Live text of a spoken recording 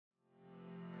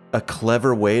A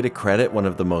clever way to credit one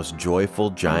of the most joyful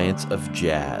giants of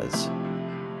jazz.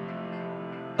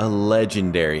 A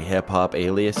legendary hip-hop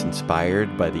alias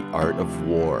inspired by the art of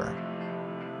war.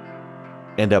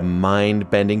 And a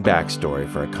mind-bending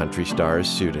backstory for a country star's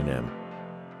pseudonym.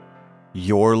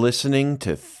 You're listening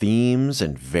to Themes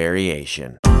and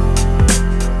Variation.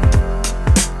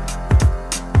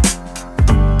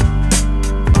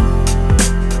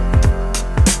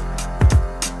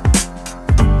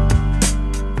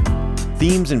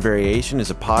 Themes and Variation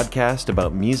is a podcast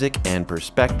about music and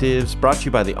perspectives brought to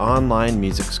you by the online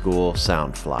music school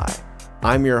Soundfly.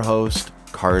 I'm your host,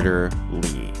 Carter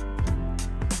Lee.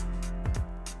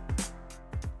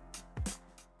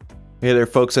 Hey there,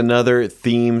 folks. Another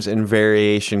Themes and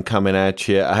Variation coming at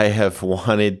you. I have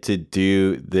wanted to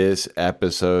do this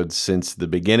episode since the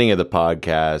beginning of the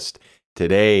podcast.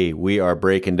 Today, we are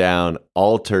breaking down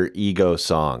alter ego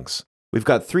songs. We've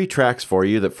got 3 tracks for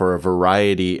you that, for a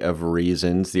variety of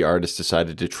reasons, the artist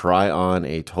decided to try on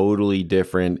a totally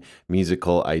different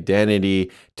musical identity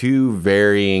to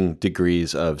varying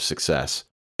degrees of success.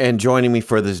 And joining me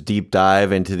for this deep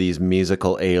dive into these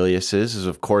musical aliases is,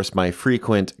 of course, my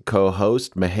frequent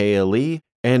co-host, Mahea Lee,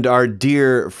 and our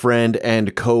dear friend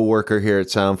and co-worker here at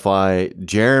Soundfly,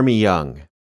 Jeremy Young.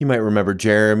 You might remember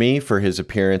Jeremy for his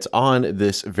appearance on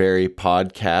this very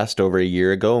podcast over a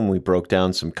year ago when we broke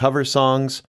down some cover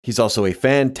songs. He's also a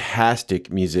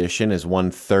fantastic musician as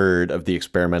 1/3 of the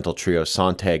experimental trio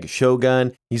Sontag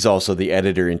Shogun. He's also the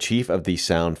editor-in-chief of the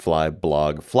Soundfly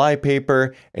blog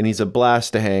Flypaper, and he's a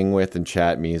blast to hang with and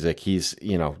chat music. He's,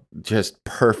 just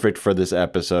perfect for this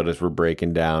episode as we're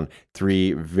breaking down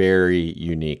 3 very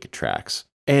unique tracks.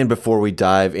 And before we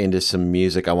dive into some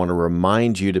music, I want to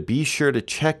remind you to be sure to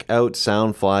check out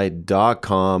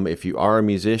soundfly.com if you are a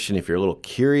musician, if you're a little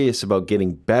curious about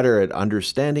getting better at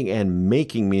understanding and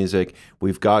making music.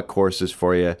 We've got courses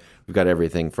for you. We've got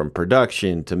everything from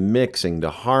production to mixing to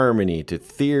harmony to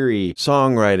theory,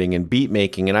 songwriting and beat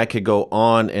making. And I could go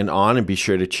on, and be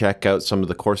sure to check out some of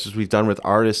the courses we've done with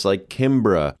artists like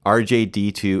Kimbra,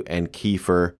 RJD2, and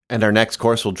Kiefer. And our next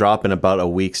course will drop in about a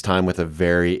week's time with a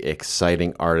very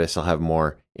exciting artist. I'll have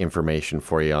more information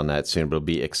for you on that soon, but it'll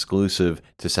be exclusive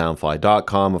to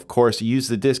soundfly.com. Of course, use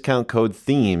the discount code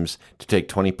THEMES to take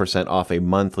 20% off a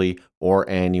monthly or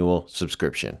annual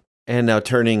subscription. And now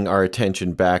turning our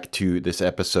attention back to this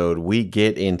episode, we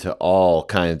get into all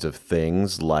kinds of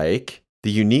things like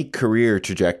the unique career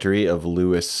trajectory of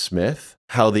Lewis Smith,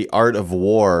 how the art of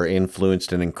war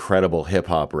influenced an incredible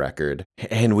hip-hop record,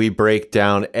 and we break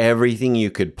down everything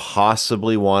you could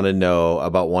possibly want to know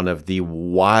about one of the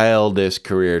wildest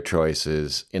career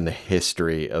choices in the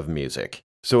history of music.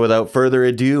 So without further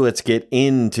ado, let's get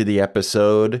into the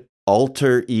episode,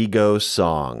 Alter Ego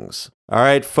Songs. All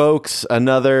right, folks,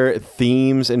 another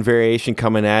Themes and Variation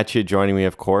coming at you. Joining me,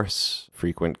 of course,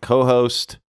 frequent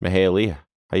co-host, Mahea Lee.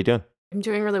 How you doing? I'm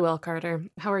doing really well, Carter.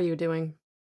 How are you doing?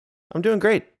 I'm doing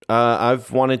great. I've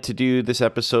wanted to do this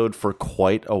episode for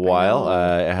quite a while.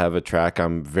 I have a track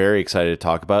I'm very excited to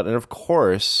talk about. And of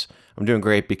course, I'm doing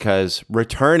great because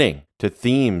returning to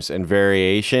Themes and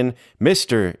Variation,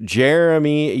 Mr.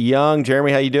 Jeremy Young.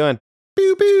 Jeremy, how you doing?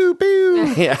 Boo, boo,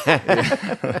 boo. Yeah.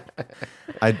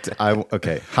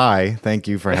 Okay. Hi. Thank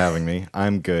you for having me.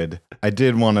 I'm good. I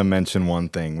did want to mention one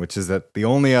thing, which is that the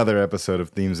only other episode of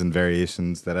Themes and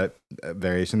Variations that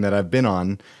I've been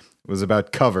on was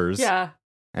about covers. Yeah.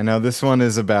 And now this one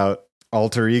is about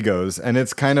alter egos. And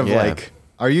it's kind of like,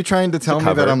 are you trying to tell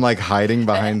me that I'm like hiding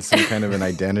behind some kind of an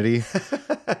identity?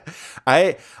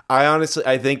 I honestly,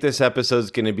 I think this episode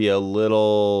is going to be a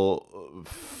little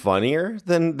funnier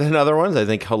than other ones. I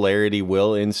think hilarity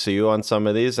will ensue on some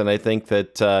of these. And I think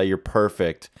that you're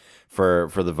perfect for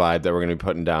the vibe that we're going to be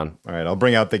putting down. All right. I'll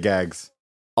bring out the gags.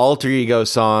 Alter ego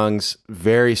songs.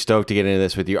 Very stoked to get into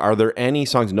this with you. Are there any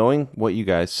songs, knowing what you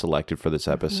guys selected for this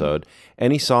episode,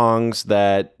 any songs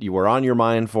that you were on your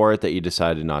mind for it that you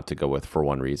decided not to go with for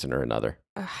one reason or another?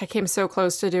 I came so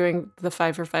close to doing the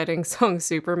Five for Fighting song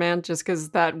Superman just because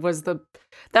that was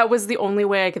the only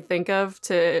way I could think of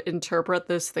to interpret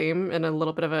this theme in a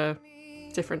little bit of a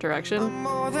different direction. I'm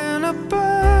more than a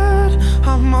bird,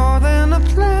 I'm more than a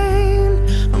plane,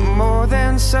 I'm more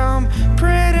than some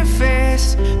pretty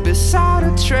face beside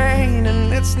a train,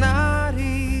 and it's not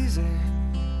easy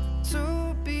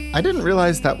to be. I didn't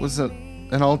realize that was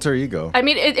an alter ego. I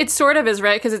mean, it sort of is,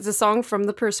 right? Because it's a song from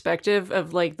the perspective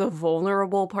of like the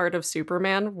vulnerable part of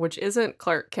Superman, which isn't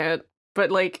Clark Kent,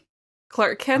 but like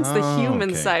Clark Kent's the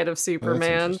human side of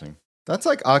Superman. That's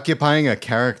like occupying a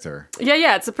character.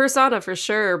 Yeah, it's a persona for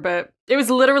sure, but it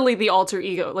was literally the alter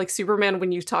ego. Like Superman,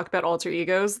 when you talk about alter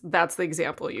egos, that's the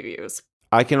example you use.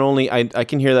 I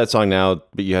can hear that song now,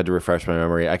 but you had to refresh my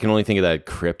memory. I can only think of that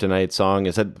Kryptonite song.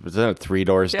 Was that Three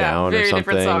Doors Down or very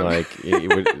something? different song. Like,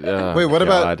 it would, Wait, what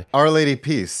about God. Our Lady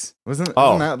Peace? Wasn't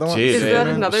Oh, that the one? geez, Is that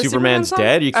another Superman's Superman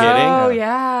dead? You kidding? Oh,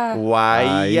 yeah.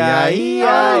 Why?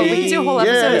 Oh, we could do a whole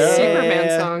episode of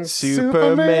Superman songs.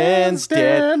 Superman's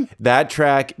dead. That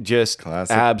track just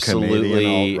Classic absolutely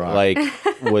Canadian alt-rock.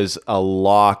 like was a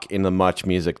lock in the Much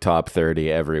Music Top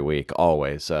 30 every week.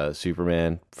 Always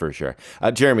Superman for sure.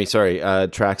 Jeremy, sorry,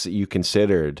 tracks that you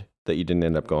considered that you didn't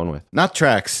end up going with. Not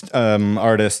tracks,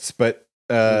 artists, but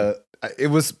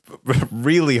it was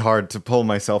really hard to pull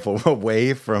myself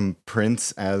away from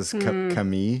Prince as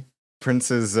Camille.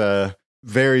 Prince's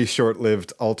very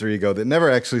short-lived alter ego that never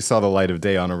actually saw the light of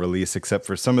day on a release, except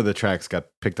for some of the tracks got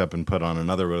picked up and put on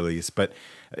another release. But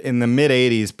in the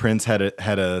mid-'80s, Prince had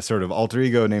a sort of alter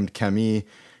ego named Camille,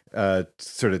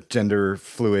 sort of gender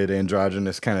fluid,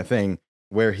 androgynous kind of thing,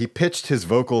 where he pitched his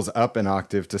vocals up an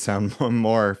octave to sound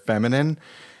more feminine,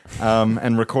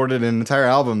 and recorded an entire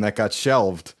album that got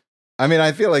shelved. I mean,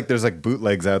 I feel like there's like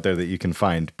bootlegs out there that you can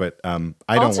find, but I don't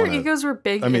want Alter egos were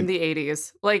big in the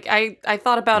 80s. Like, I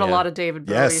thought about a lot of David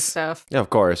Bowie stuff. Yeah,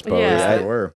 of course, Bowie. Yeah. They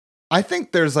were. I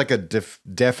think there's like a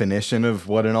definition of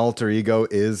what an alter ego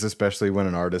is, especially when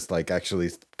an artist like actually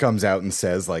comes out and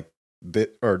says like,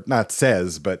 or not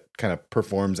says, but kind of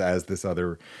performs as this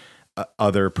other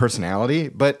personality.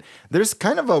 But there's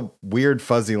kind of a weird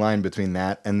fuzzy line between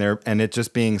that and it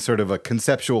just being sort of a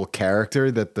conceptual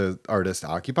character that the artist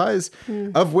occupies,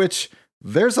 of which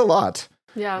there's a lot.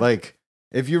 Yeah. Like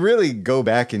if you really go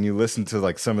back and you listen to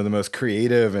like some of the most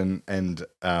creative and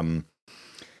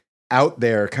out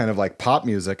there kind of like pop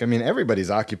music, I mean,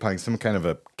 everybody's occupying some kind of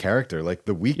a character. Like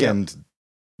The Weeknd,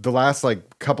 the last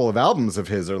like couple of albums of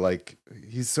his are like,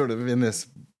 he's sort of in this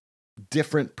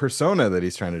different persona that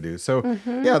he's trying to do. So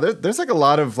there's like a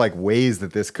lot of like ways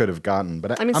that this could have gotten.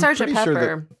 But I mean, I'm Sgt. pretty Pepper,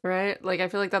 sure that, right? Like, I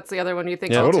feel like that's the other one you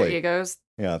think Yeah. alter Totally. egos.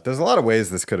 yeah, there's a lot of ways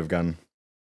this could have gone.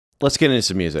 Let's get into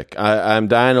some music. I'm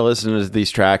dying to listen to these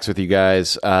tracks with you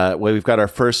guys. We've got our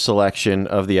first selection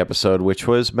of the episode, which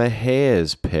was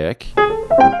Mahea's pick.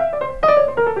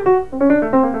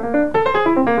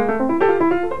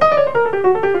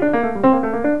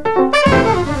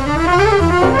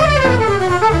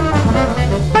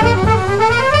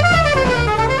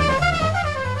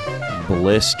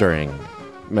 Blistering.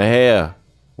 Mahea,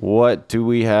 what do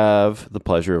we have the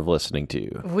pleasure of listening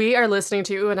to? We are listening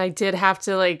to, and I did have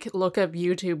to like look up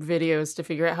YouTube videos to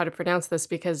figure out how to pronounce this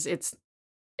because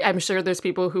I'm sure there's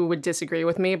people who would disagree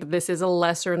with me, but this is a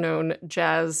lesser known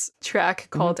jazz track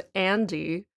called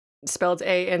Andy, spelled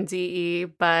A-N-D-E,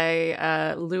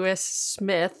 by Lewis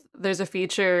Smith. There's a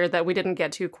feature that we didn't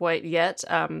get to quite yet,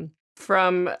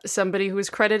 from somebody who's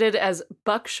credited as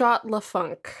Buckshot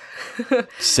LaFunk.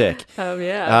 Sick.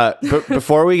 Yeah. But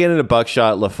before we get into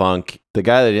Buckshot LaFunk, the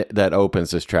guy that opens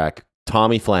this track,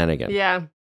 Tommy Flanagan. Yeah.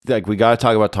 Like, we got to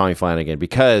talk about Tommy Flanagan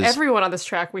because Everyone on this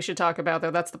track we should talk about, though.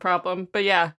 That's the problem. But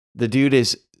yeah. the dude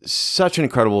is such an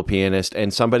incredible pianist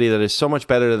and somebody that is so much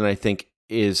better than I think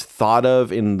is thought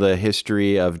of in the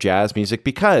history of jazz music,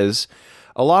 because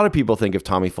a lot of people think of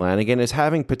Tommy Flanagan as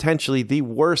having potentially the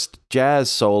worst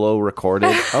jazz solo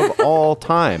recorded of all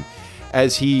time,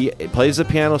 as he plays the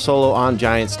piano solo on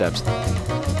Giant Steps.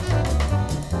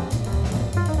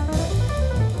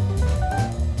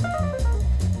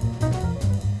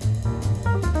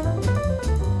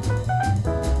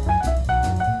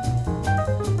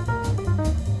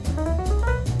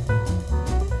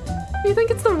 You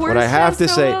think it's the worst? What I have jazz to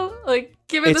say- solo? Like,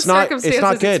 given It's the not- circumstances, it's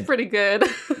not good. pretty good.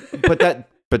 But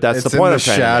that's It's the point in I'm the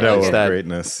trying to shadow make, is of that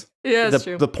greatness. Yeah, that's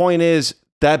true. the point is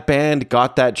that band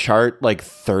got that chart like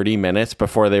 30 minutes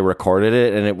before they recorded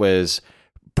it, and it was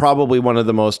probably one of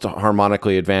the most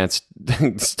harmonically advanced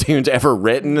tunes ever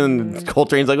written. And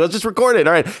Coltrane's like, let's just record it.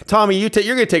 All right, Tommy, you're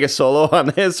gonna take a solo on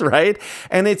this, right?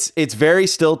 And it's very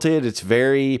stilted.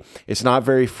 It's not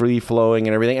very free flowing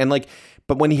and everything. And like,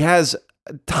 but when he has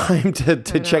time to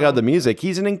check out the music,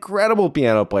 he's an incredible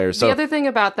piano player. So the other thing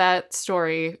about that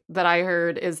story that I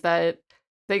heard is that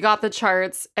they got the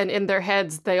charts, and in their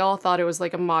heads, they all thought it was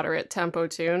like a moderate tempo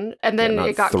tune. And then not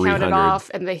it got 300. counted off,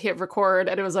 and they hit record,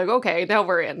 and it was like, okay, now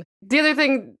we're in. The other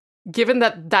thing, given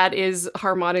that is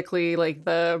harmonically like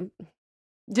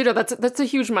that's a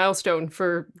huge milestone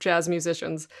for jazz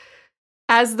musicians.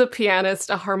 As the pianist,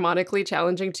 a harmonically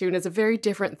challenging tune is a very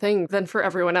different thing than for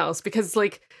everyone else, because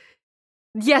like,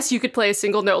 yes, you could play a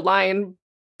single note line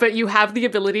but you have the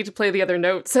ability to play the other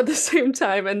notes at the same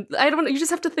time. And you just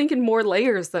have to think in more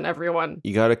layers than everyone.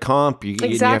 You got to comp. You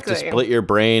have Exactly. to split your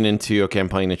brain into, okay, I'm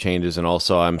playing the changes and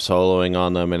also I'm soloing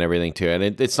on them and everything too.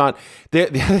 And it's not, the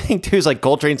other thing too is like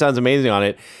Coltrane sounds amazing on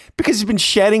it because he's been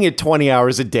shedding it 20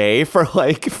 hours a day for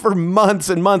months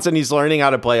and months, and he's learning how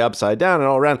to play upside down and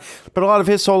all around. But a lot of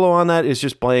his solo on that is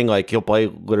just playing like, he'll play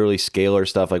literally scalar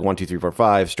stuff like 1, 2, 3, 4,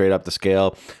 5 straight up the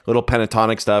scale, little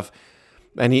pentatonic stuff.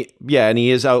 And he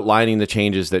is outlining the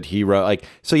changes that he wrote. Like,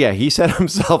 so yeah, he set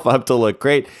himself up to look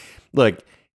great. Look,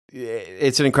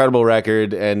 it's an incredible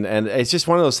record, and it's just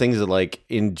one of those things that like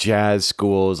in jazz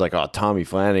school is like, oh, Tommy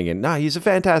Flanagan. Nah, he's a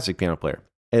fantastic piano player.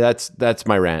 And that's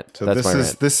my rant. So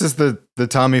that's this is the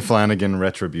Tommy Flanagan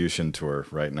retribution tour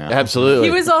right now. Absolutely.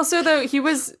 He was also he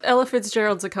was Ella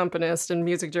Fitzgerald's accompanist and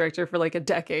music director for like a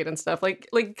decade and stuff. Like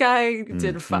Guy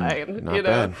did fine. Not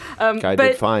bad. Guy but,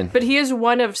 did fine. But he is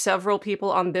one of several people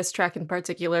on this track in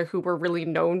particular who were really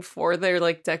known for their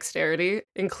like dexterity,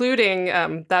 including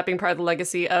that being part of the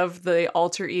legacy of the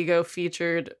alter ego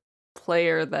featured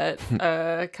player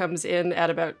that comes in at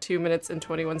about 2 minutes and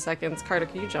 21 seconds. Carter,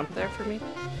 can you jump there for me?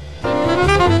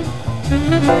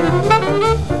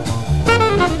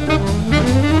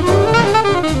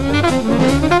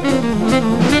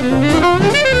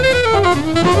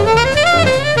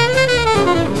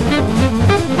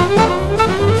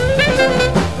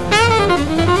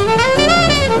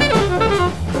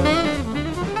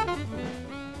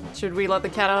 Should we let the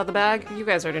cat out of the bag? You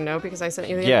guys already know because I sent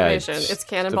you the information. It's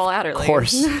Cannonball Adderley.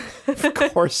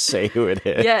 Of course, say who it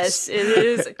is. Yes, it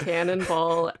is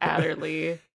Cannonball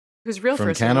Adderley, whose real From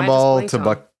first name Cannonball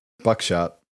to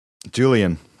Buckshot.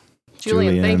 Julian,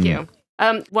 thank you.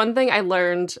 One thing I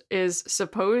learned is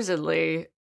supposedly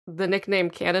the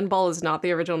nickname Cannonball is not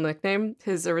the original nickname.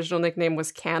 His original nickname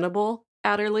was Cannibal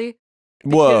Adderley.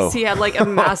 Whoa. Because he had like a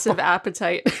massive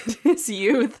appetite in his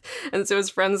youth. And so his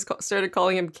friends started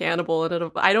calling him Cannibal.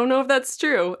 And I don't know if that's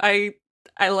true. I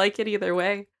like it either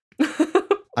way.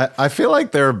 I feel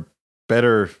like there are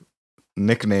better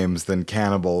nicknames than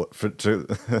Cannibal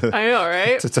I know,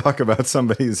 right? to talk about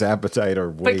somebody's appetite or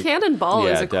weight. But Cannonball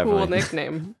is a definitely. cool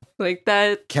nickname. Like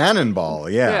that. Cannonball,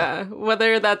 yeah.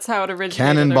 Whether that's how it originated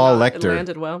Cannonball or not, Lecter. it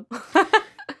landed well.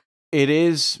 It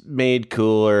is made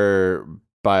cooler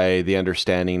by the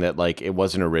understanding that like it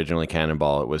wasn't originally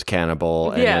Cannonball, it was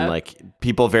Cannibal, and then like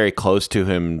people very close to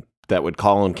him that would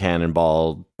call him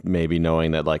Cannonball, maybe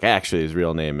knowing that like actually his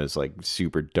real name is like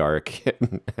super dark.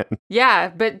 Yeah,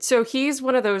 but so he's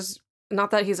one of those, not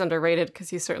that he's underrated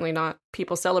because he's certainly not,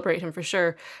 people celebrate him for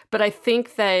sure, but I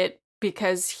think that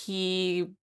because he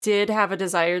did have a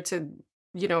desire to,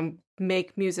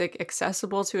 make music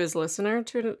accessible to his listeners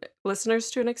to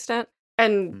an extent,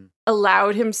 and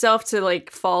allowed himself to like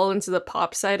fall into the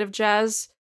pop side of jazz.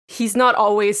 He's not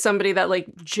always somebody that like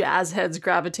jazz heads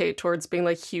gravitate towards being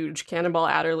like huge Cannonball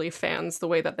Adderley fans the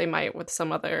way that they might with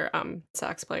some other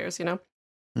sax players,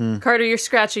 Carter, you're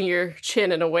scratching your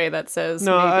chin in a way that says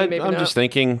No, maybe I'm not. just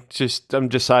thinking. I'm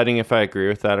deciding if I agree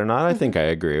with that or not. I think I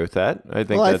agree with that. I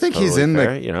think. Well, I that's think he's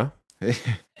totally in fair,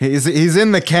 he's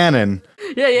in the canon.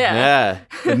 Yeah.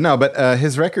 No, but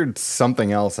his record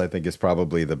Something Else I think is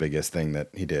probably the biggest thing that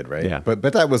he did, right? Yeah. But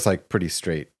that was like pretty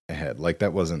straight ahead. Like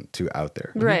that wasn't too out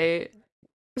there. Right.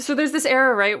 So there's this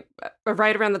era,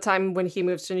 right around the time when he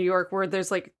moves to New York, where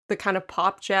there's like the kind of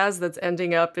pop jazz that's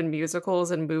ending up in musicals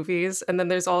and movies, and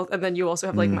then you also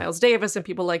have like Miles Davis and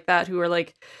people like that who are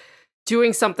like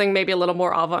doing something maybe a little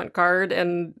more avant-garde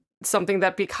and something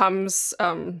that becomes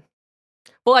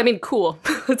cool.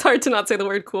 It's hard to not say the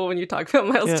word cool when you talk about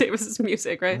Miles Davis's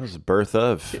music, right? That was the birth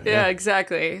of. Yeah,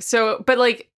 exactly. So, but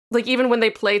like even when they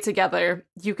play together,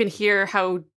 you can hear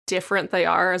how different they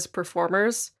are as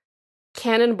performers.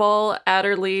 Cannonball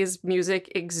Adderley's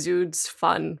music exudes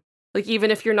fun. Like even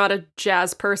if you're not a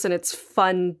jazz person, it's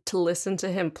fun to listen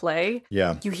to him play.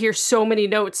 Yeah. You hear so many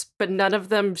notes, but none of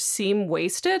them seem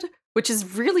wasted, which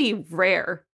is really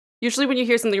rare. Usually when you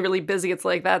hear something really busy, it's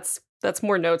like that's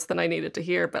more notes than I needed to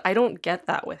hear, but I don't get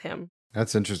that with him.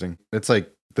 That's interesting. It's like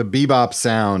the bebop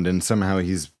sound, and somehow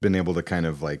he's been able to kind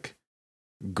of like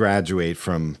graduate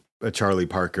from a Charlie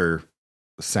Parker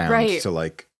sound to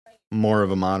like more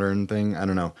of a modern thing. I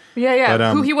don't know. Yeah.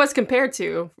 But, who he was compared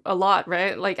to a lot,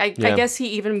 right? Like I guess he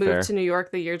even moved fair. to New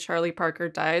York the year Charlie Parker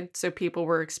died, so people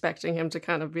were expecting him to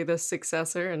kind of be the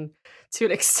successor, and to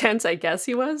an extent, I guess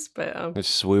he was. But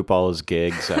Just swoop all his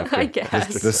gigs after. I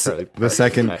guess.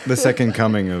 the second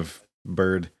coming of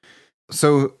Bird.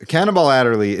 So Cannonball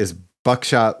Adderley is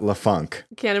Buckshot LaFunk.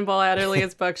 Cannonball Adderley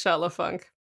is Buckshot LaFunk.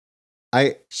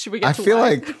 Should we get I to feel why?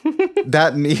 like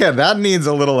that needs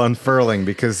a little unfurling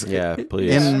because Yeah,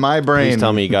 please. in my brain, Please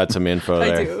tell me you got some info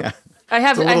there. I do. I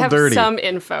have a little dirty. some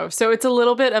info. So it's a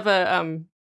little bit of a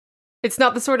it's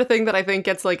not the sort of thing that I think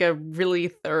gets like a really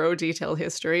thorough detailed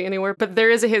history anywhere, but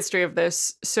there is a history of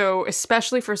this. So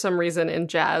especially for some reason in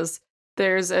jazz,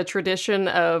 there's a tradition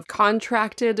of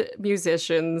contracted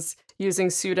musicians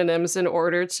using pseudonyms in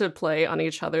order to play on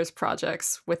each other's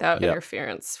projects without Yep.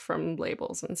 interference from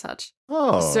labels and such.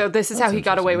 Oh, So this is how that's he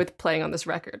got away interesting. with playing on this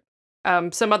record.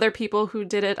 Some other people who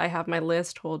did it, I have my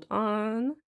list. Hold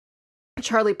on.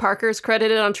 Charlie Parker's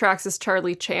credited on tracks as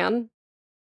Charlie Chan.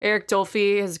 Eric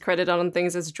Dolphy is credited on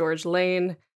things as George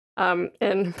Lane.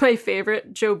 And my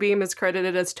favorite, Joe Beam is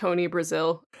credited as Tony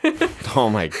Brazil. Oh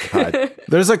my God.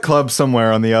 There's a club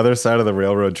somewhere on the other side of the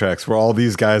railroad tracks where all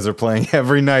these guys are playing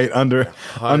every night under their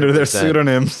 100%.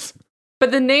 pseudonyms. But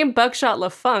the name Buckshot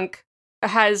LaFunk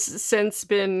has since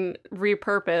been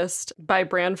repurposed by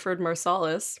Branford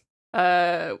Marsalis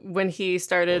when he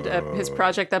started his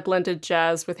project that blended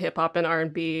jazz with hip hop and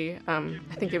R&B. I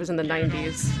think it was in the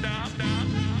 90s.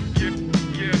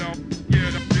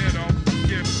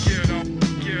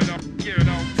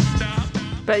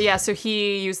 But yeah, so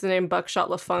he used the name Buckshot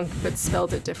LaFunk, but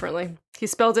spelled it differently. He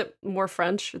spelled it more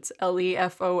French. It's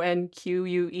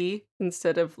Lefonque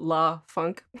instead of La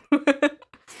Funk. Funke.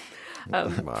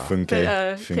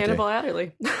 Funke. Cannibal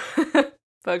Adderley.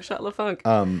 Buckshot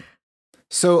LaFunk.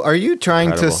 So are you trying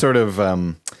Incredible. to sort of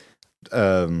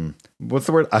what's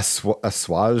the word,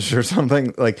 assuage or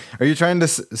something? Like, are you trying to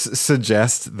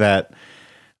suggest that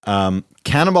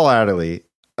Cannibal Adderley?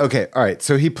 Okay, all right.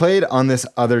 So he played on this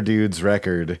other dude's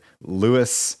record,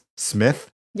 Lewis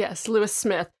Smith. Yes, Lewis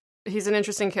Smith. He's an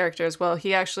interesting character as well.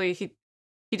 He actually he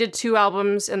did 2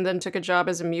 albums and then took a job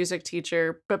as a music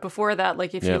teacher. But before that,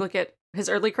 like if you look at his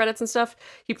early credits and stuff,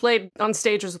 he played on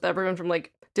stages with everyone from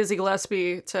like Dizzy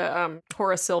Gillespie to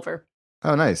Horace Silver.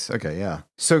 Oh, nice. Okay, yeah.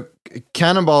 So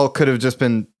Cannonball could have just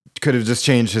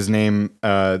changed his name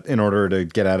in order to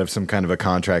get out of some kind of a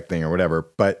contract thing or whatever.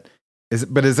 But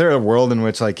is there a world in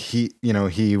which like he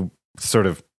sort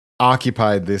of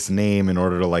occupied this name in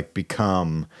order to like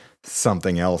become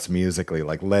something else musically,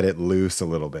 like let it loose a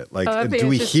little bit? Like, that'd be do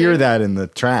we hear interesting. that in the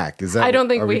track? Is that? I don't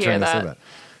think are we trying hear to say that.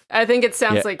 I think it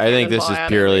sounds like I think this is Cannonball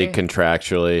purely Adderley.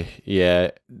 contractually.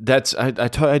 Yeah, that's I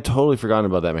totally forgotten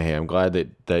about that, Mahay. I'm glad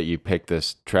that you picked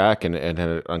this track and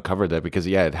had uncovered that because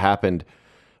it happened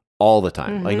all the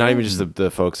time. Like not even just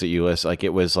the folks that you list. Like it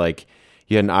was like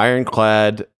you had an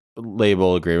ironclad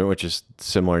label agreement, which is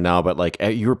similar now, but like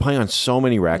you were playing on so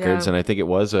many records, and I think it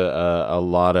was a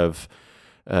lot of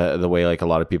the way like a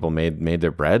lot of people made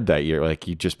their bread that year. Like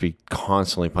you'd just be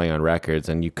constantly playing on records,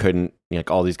 and you couldn't. Like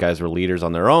all these guys were leaders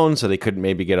on their own, so they couldn't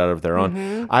maybe get out of their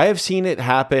own. I have seen it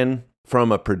happen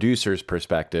from a producer's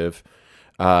perspective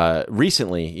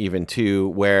recently, even too,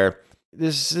 where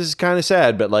this is kind of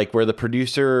sad, but like where the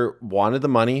producer wanted the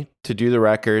money to do the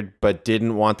record, but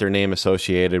didn't want their name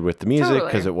associated with the music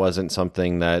because it wasn't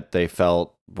something that they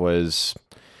felt was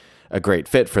a great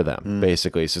fit for them,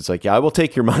 basically. So it's like, I will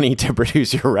take your money to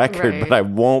produce your record, but I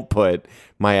won't put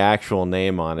my actual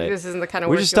name on it. This isn't the kind of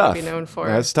Which work is you want tough. to be known for.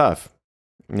 That's tough.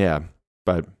 Yeah,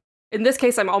 but In this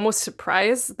case, I'm almost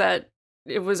surprised that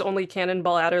it was only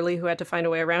Cannonball Adderley who had to find a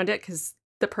way around it, because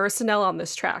the personnel on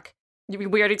this track, we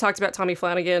already talked about Tommy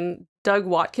Flanagan. Doug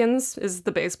Watkins is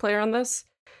the bass player on this.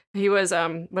 He was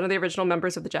one of the original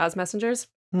members of the Jazz Messengers.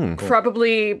 cool.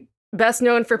 Probably best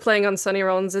known for playing on Sonny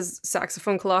Rollins'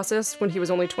 Saxophone Colossus when he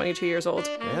was only 22 years old.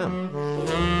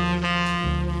 Yeah.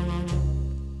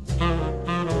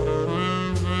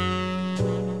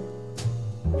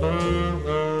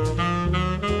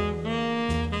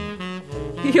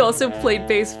 He also played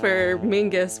bass for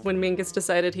Mingus when Mingus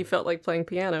decided he felt like playing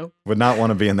piano. Would not want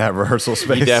to be in that rehearsal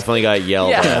space. He definitely got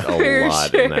yelled at for a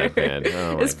lot in that sure. band.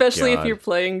 Oh my Especially if God. you're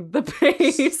playing the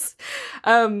bass.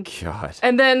 God.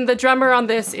 And then the drummer on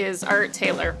this is Art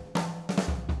Taylor.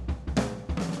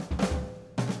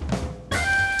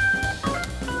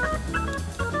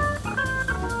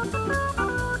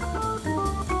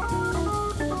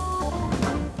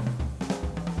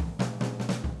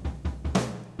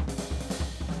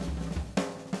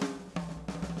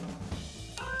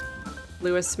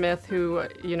 Lewis Smith, who,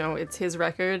 you know, it's his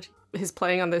record. His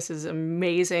playing on this is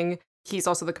amazing. He's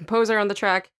also the composer on the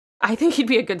track. I think he'd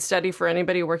be a good study for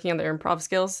anybody working on their improv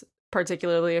skills,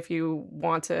 particularly if you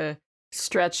want to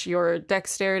stretch your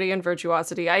dexterity and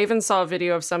virtuosity. I even saw a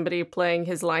video of somebody playing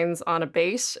his lines on a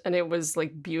bass, and it was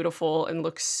like beautiful and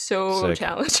looks so Sick.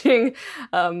 challenging.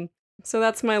 So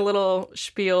that's my little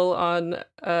spiel on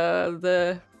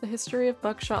the history of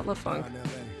Buckshot LaFunk.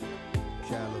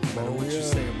 California. What you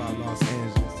say about Los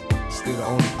Angeles? Still the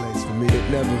only place for me.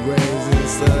 It never rains in the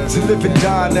sun. To live and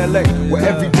die in LA, where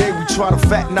every day we try to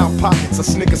fatten our pockets.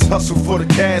 Us niggas hustle for the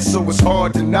cash, so it's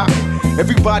hard to knock it.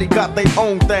 Everybody got their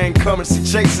own thing, currency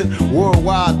chasing.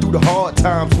 Worldwide through the hard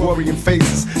times, worrying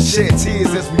faces. Shed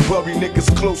tears as we bury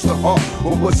niggas close to heart.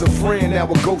 What was a friend, now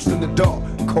a ghost in the dark.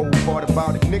 Cold part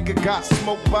about it, nigga got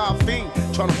smoked by a fiend.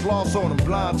 Trying to floss on him,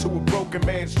 blind to a broken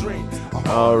man's dream.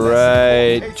 All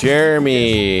right,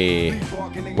 Jeremy.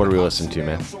 What are we listening to,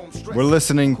 man? We're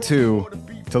listening to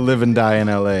Live and Die in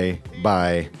LA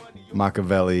by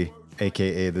Machiavelli,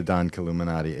 a.k.a. the Don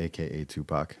Killuminati, a.k.a.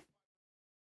 Tupac.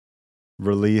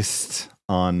 Released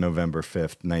on November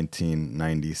 5th,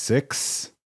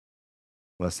 1996.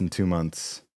 Less than 2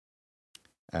 months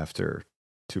after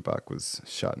Tupac was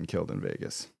shot and killed in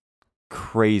Vegas.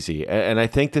 Crazy. And I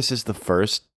think this is the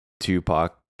first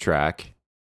Tupac track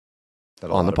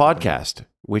on the podcast, podcast,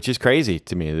 which is crazy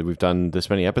to me that we've done this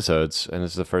many episodes and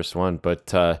this is the first one.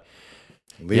 But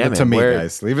leave it to me,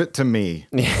 guys. Leave it to me.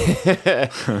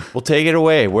 We'll take it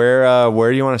away. Where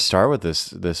do you want to start with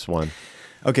this one?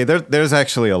 Okay, there's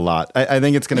actually a lot. I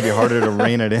think it's going to be harder to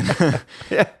rein it in.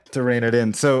 To rein it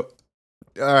in. So,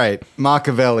 all right,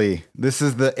 Machiavelli. This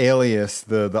is the alias,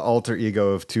 the alter ego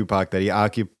of Tupac that he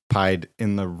occupied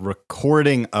in the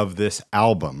recording of this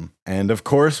album. And of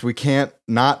course, we can't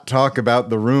not talk about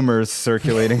the rumors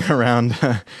circulating around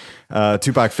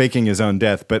Tupac faking his own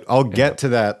death, but I'll get to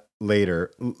that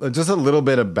later. Just a little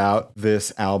bit about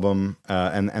this album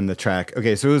and the track.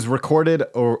 Okay, so it was recorded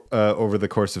over the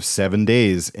course of 7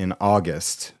 days in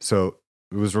August. So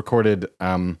it was recorded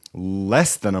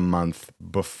less than a month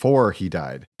before he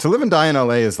died. To Live and Die in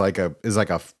LA is like a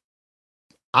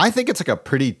I think it's like a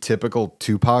pretty typical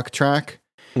Tupac track.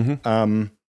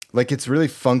 Mm-hmm. Like it's really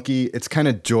funky. It's kind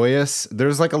of joyous.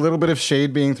 There's like a little bit of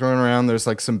shade being thrown around. There's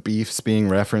like some beefs being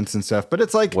referenced and stuff, but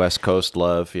it's like West Coast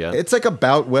love. Yeah. It's like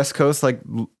about West Coast, like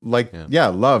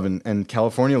love and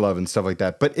California love and stuff like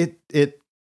that. But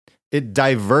it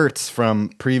diverts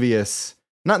from previous,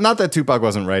 not that Tupac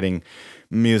wasn't writing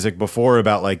music before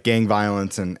about like gang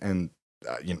violence and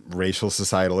racial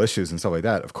societal issues and stuff like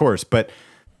that, of course. But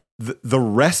the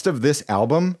rest of this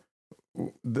album,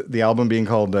 the album being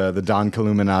called the Don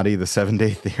Killuminati, the 7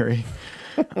 Day Theory,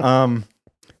 the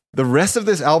rest of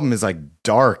this album is like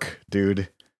dark, dude.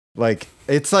 Like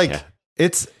it's like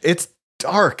it's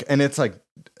dark and it's like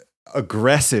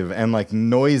aggressive and like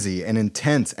noisy and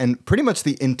intense, and pretty much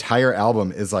the entire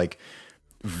album is like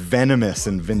venomous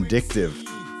and vindictive.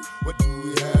 What do we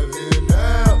have here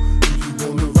now? Do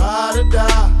you wanna ride or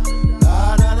die?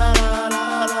 La, la, la, la,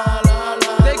 la, la,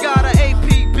 la. They got an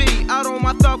APB out on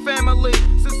my thug family.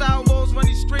 Since outlaws run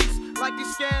these streets like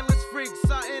these scandalous freaks.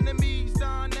 Our enemies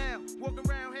die now. Walk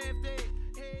around half dead,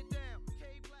 head down.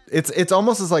 It's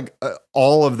almost as like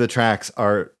all of the tracks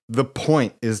are, the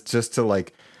point is just to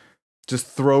like just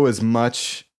throw as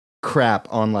much crap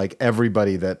on like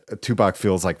everybody that Tupac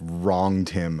feels like wronged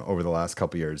him over the last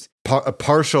couple years. A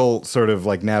partial sort of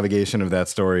like navigation of that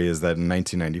story is that in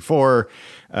 1994,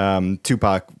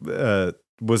 Tupac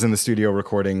was in the studio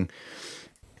recording,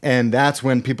 and that's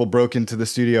when people broke into the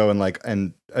studio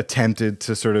and attempted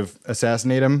to sort of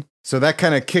assassinate him. So that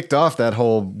kind of kicked off that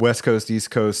whole West Coast,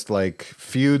 East Coast like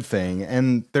feud thing.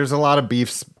 And there's a lot of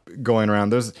beefs going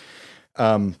around. There's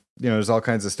there's all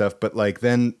kinds of stuff, but like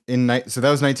then so that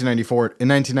was 1994. In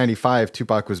 1995,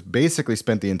 Tupac was basically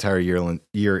spent the entire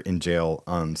year in jail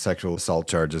on sexual assault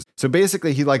charges. So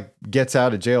basically he like gets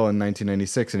out of jail in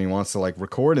 1996 and he wants to like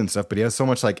record and stuff, but he has so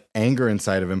much like anger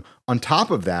inside of him. On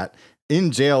top of that, in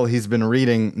jail, he's been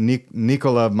reading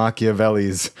Niccolo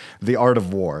Machiavelli's The Art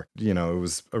of War. You know, it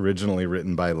was originally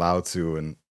written by Lao Tzu,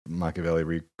 and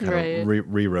Machiavelli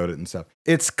rewrote it and stuff.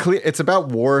 It's clear. It's about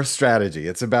war strategy.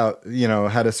 It's about,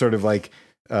 how to sort of like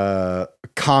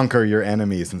conquer your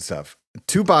enemies and stuff.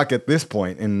 Tupac at this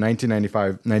point in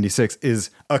 1995, 96 is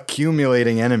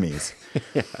accumulating enemies.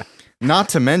 Not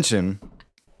to mention,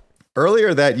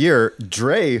 earlier that year,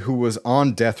 Dre, who was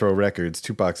on Death Row Records,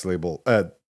 Tupac's label,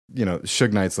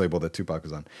 Suge Knight's label that Tupac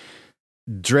was on,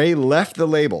 Dre left the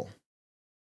label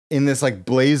in this like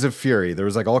blaze of fury. There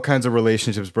was like all kinds of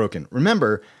relationships broken.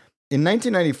 Remember, in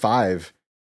 1995,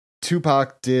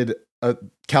 Tupac did a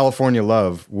California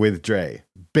Love with Dre.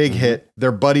 Big hit.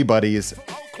 They're buddies.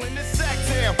 Oakland is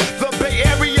Sacktown, the Bay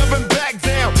Area and back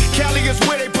down. Cali is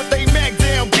where they put they Mac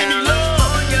down. Give me love.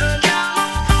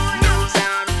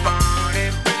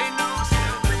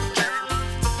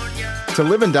 To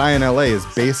Live and Die in LA is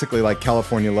basically like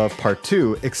California Love Part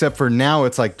 2, except for now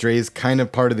it's like Dre's kind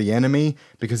of part of the enemy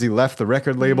because he left the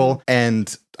record label,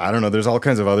 and I don't know. There's all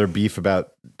kinds of other beef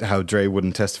about how Dre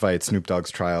wouldn't testify at Snoop Dogg's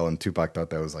trial, and Tupac thought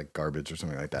that was like garbage or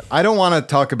something like that. I don't want to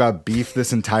talk about beef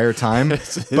this entire time,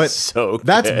 but so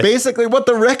that's good. basically what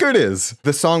the record is.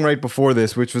 The song right before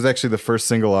this, which was actually the first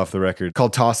single off the record,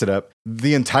 called "Toss It Up,"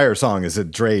 the entire song is a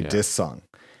Dre diss song.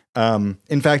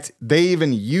 In fact, they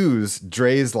even use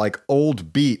Dre's like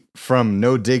old beat from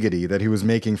No Diggity that he was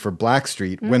making for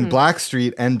Blackstreet when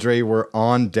Blackstreet and Dre were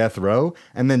on death row,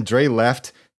 and then Dre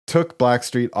left, took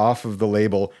Blackstreet off of the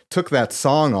label, took that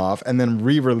song off, and then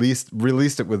released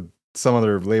it with some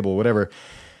other label, whatever.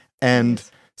 And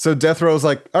so Death Row's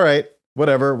like, all right,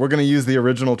 whatever, we're gonna use the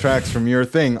original tracks from your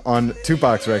thing on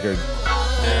Tupac's record.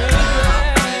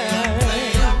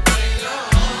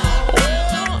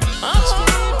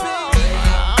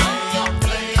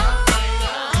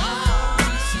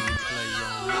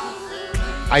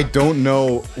 I don't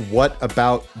know what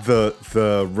about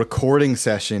the recording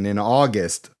session in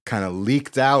August kind of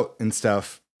leaked out and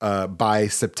stuff by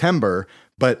September,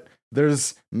 but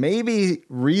there's maybe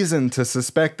reason to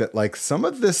suspect that like some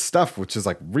of this stuff, which is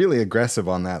like really aggressive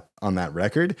on that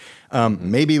record,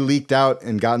 maybe leaked out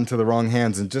and got into the wrong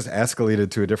hands and just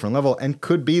escalated to a different level, and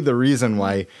could be the reason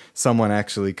why someone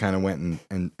actually kind of went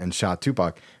and shot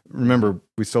Tupac. Remember,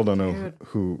 we still don't know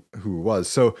who it was.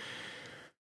 So,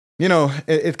 you know,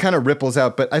 it kind of ripples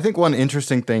out. But I think one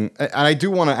interesting thing, and I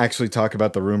do want to actually talk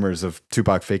about the rumors of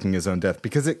Tupac faking his own death,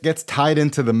 because it gets tied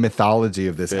into the mythology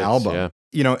of this album. Yeah.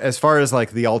 You know, as far as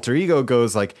like the alter ego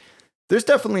goes, like there's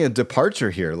definitely a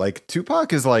departure here. Like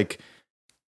Tupac is like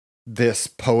this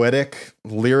poetic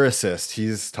lyricist.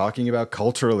 He's talking about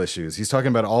cultural issues. He's talking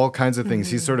about all kinds of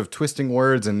things. He's sort of twisting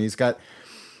words, and he's got,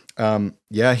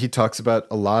 he talks about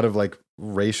a lot of like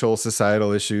racial,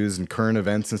 societal issues and current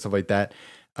events and stuff like that.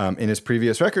 In his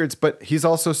previous records, but he's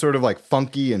also sort of like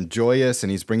funky and joyous, and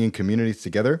he's bringing communities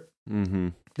together. Mm-hmm.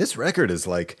 This record is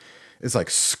like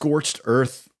scorched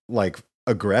earth, like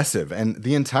aggressive, and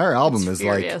the entire album is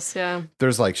furious, like,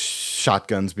 there's like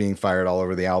shotguns being fired all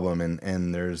over the album,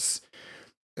 and there's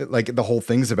like the whole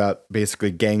thing's about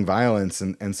basically gang violence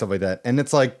and stuff like that. And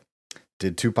it's like,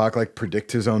 did Tupac like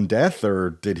predict his own death, or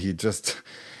did he just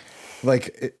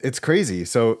like it's crazy?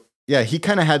 So yeah, he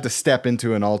kind of had to step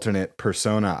into an alternate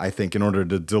persona, I think, in order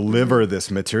to deliver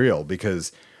this material,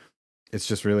 because it's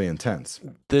just really intense.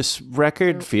 This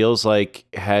record feels like,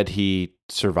 had he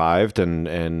survived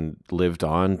and lived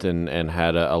on and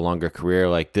had a longer career,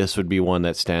 like this would be one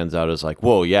that stands out as like,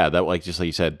 whoa, yeah, that, like, just like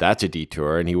you said, that's a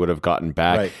detour, and he would have gotten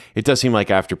back. Right. It does seem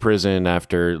like after prison,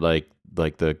 after like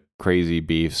the crazy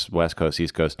beefs, West Coast,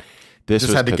 East Coast, this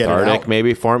was cathartic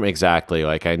maybe for him. Exactly.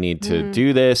 Like, I need to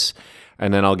do this,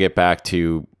 and then I'll get back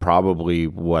to probably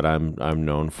what I'm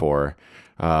known for.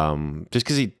 Just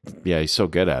because he's so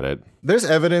good at it. There's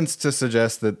evidence to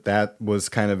suggest that was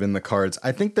kind of in the cards.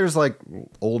 I think there's like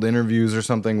old interviews or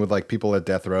something with like people at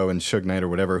Death Row and Suge Knight or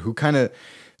whatever who kind of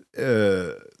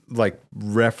like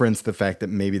reference the fact that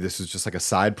maybe this was just like a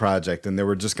side project and they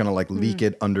were just going to like leak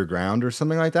it underground or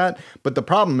something like that. But the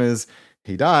problem is,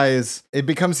 he dies, it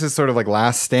becomes his sort of like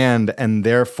last stand, and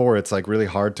therefore it's like really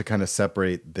hard to kind of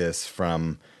separate this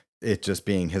from it just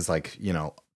being his like, you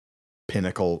know,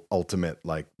 pinnacle, ultimate,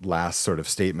 like last sort of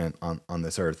statement on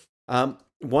this earth.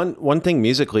 One thing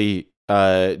musically,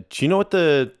 do you know what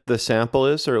the sample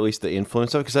is, or at least the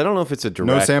influence of? Because I don't know if it's a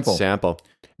direct sample.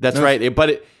 That's right,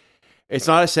 it's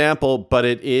not a sample, but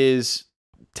it is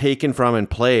taken from and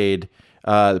played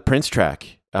the Prince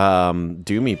track,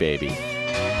 "Do Me Baby."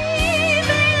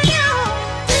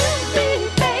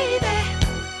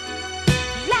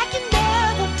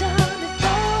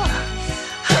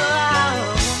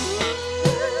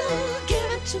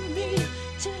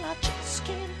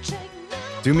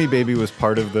 Do Me Baby was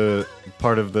part of the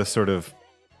sort of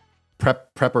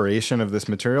preparation of this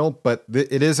material, but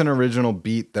it is an original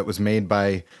beat that was made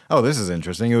by, this is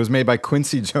interesting, it was made by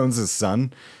Quincy Jones's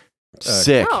son.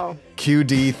 Sick.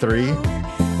 QD3.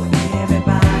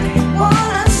 Everybody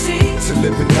wanna see To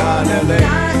live in LA.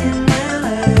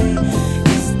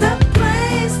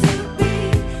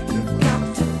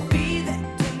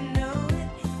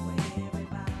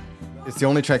 It's the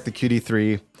only track that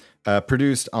QD3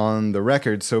 produced on the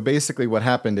record. So basically what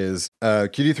happened is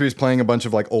QD3 is playing a bunch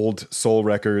of like old soul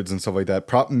records and stuff like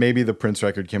that. Maybe the Prince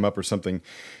record came up or something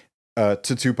to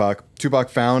Tupac. Tupac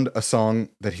found a song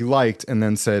that he liked and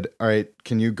then said, all right,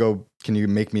 can you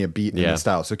make me a beat in this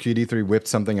style? So QD3 whipped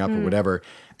something up or whatever,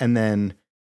 and then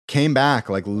came back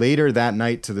like later that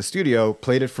night to the studio,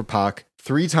 played it for Pac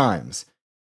 3 times.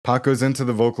 Pac goes into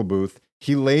the vocal booth.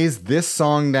 He lays this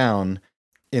song down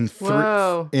in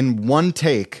one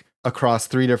take across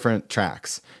 3 different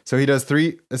tracks. So he does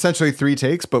essentially 3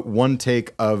 takes, but 1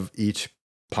 take of each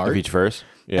part. Of each verse.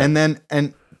 Yeah.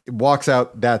 And walks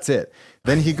out. That's it.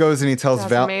 Then he goes and he tells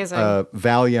That's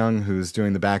Val Young, who's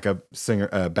doing the backup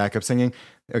singing,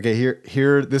 okay,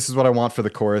 here, this is what I want for the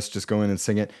chorus. Just go in and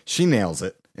sing it. She nails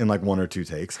it in like 1 or 2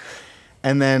 takes,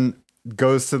 and then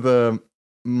goes to the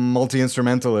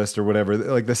multi-instrumentalist or whatever,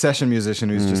 like the session musician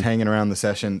who's just hanging around the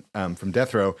session from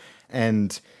Death Row,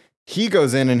 and he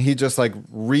goes in and he just like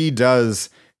redoes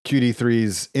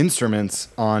QD3's instruments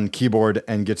on keyboard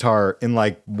and guitar in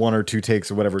like 1 or 2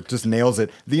 takes or whatever. Just nails it.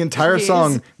 The entire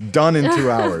song done in 2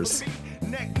 hours.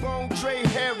 Neck bone, Dre,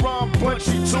 hair on,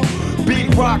 punchy too.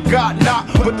 Big rock got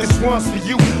knocked, but this one's for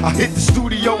you. I hit the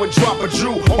studio and drop a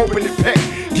Drew, open it pack,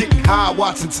 get high,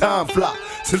 watching time fly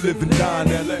to live and die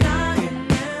in LA.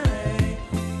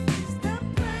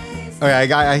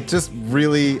 Okay, I just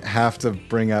really have to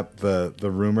bring up the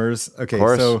rumors. Okay,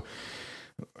 so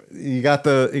you got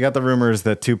the rumors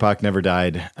that Tupac never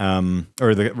died,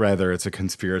 rather it's a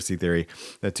conspiracy theory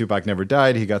that Tupac never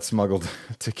died. He got smuggled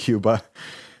to Cuba.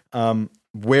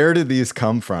 Where did these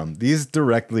come from? These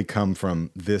directly come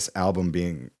from this album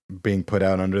being put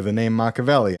out under the name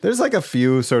Machiavelli. There's like a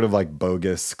few sort of like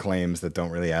bogus claims that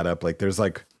don't really add up. Like there's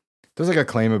like a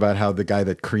claim about how the guy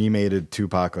that cremated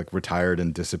Tupac like retired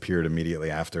and disappeared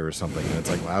immediately after or something. And it's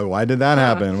like, wow, why did that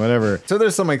happen? Whatever. So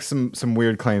there's some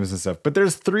weird claims and stuff. But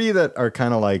there's 3 that are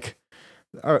kind of like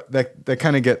that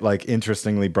kind of get like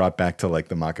interestingly brought back to like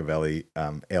the Machiavelli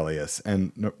alias.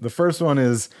 And the first one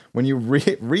is when you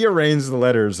rearrange the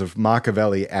letters of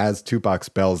Machiavelli as Tupac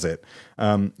spells it,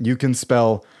 you can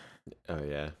spell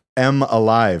M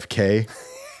alive K.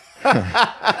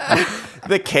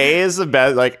 The K is the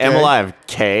best, like M alive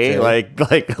K. Like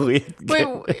Wait,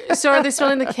 so are they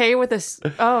spelling the K with this?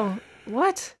 Oh,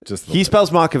 what? He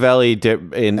spells Machiavelli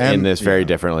in this very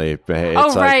differently.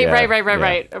 It's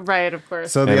right, of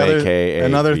course. So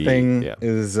another thing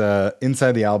is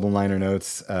inside the album liner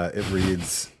notes, it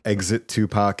reads "Exit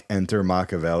Tupac, enter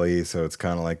Machiavelli." So it's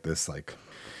kind of like this like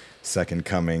second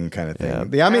coming kind of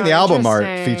thing. The album art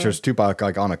features Tupac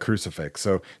like on a crucifix.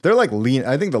 So they're like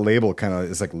I think the label kind of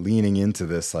is like leaning into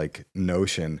this like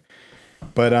notion.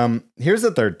 But here's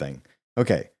the third thing.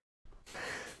 Okay.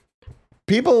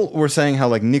 People were saying how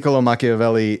like Niccolo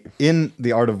Machiavelli in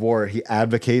The Art of War, he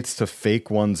advocates to fake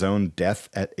one's own death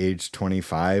at age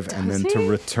 25 and then to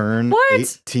return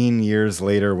 18 years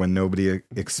later when nobody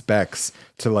expects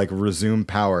to like resume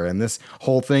power. And this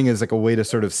whole thing is like a way to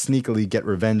sort of sneakily get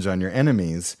revenge on your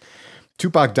enemies.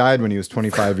 Tupac died when he was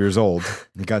 25 years old.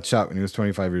 He got shot when he was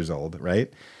 25 years old,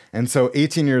 right? And so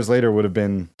 18 years later would have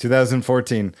been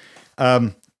 2014.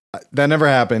 That never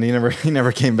happened. He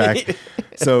never came back.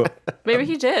 So maybe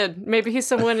he did. Maybe he's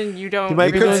someone and you don't. He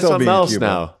might be doing something else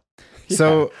now.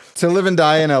 So To Live and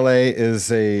Die in LA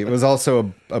was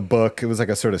also a book. It was like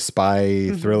a sort of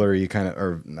spy thriller-y kind of,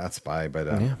 or not spy, but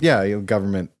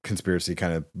government conspiracy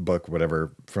kind of book,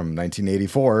 whatever, from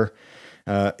 1984.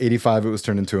 85, it was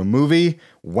turned into a movie.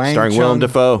 Starring Willem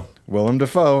Dafoe. Willem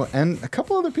Dafoe and a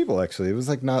couple other people, actually. It was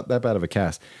like not that bad of a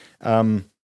cast.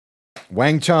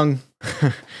 Wang Chung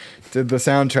did the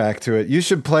soundtrack to it. You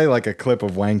should play like a clip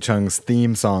of Wang Chung's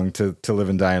theme song to Live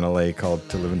and Die in LA called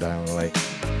To Live and Die in LA.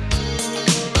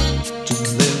 To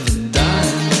live and die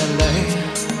in LA.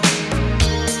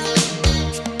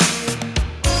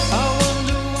 I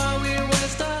wonder why we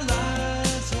waste our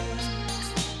lives.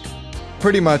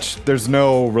 Pretty much there's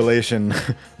no relation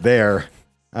there.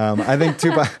 I think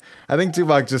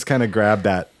Tupac just kind of grabbed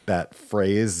that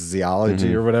phrase,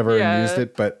 zoology or whatever, and used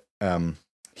it, but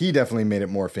he definitely made it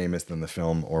more famous than the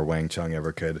film or Wang Chung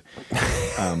ever could.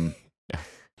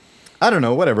 I don't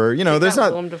know, whatever. You know, there's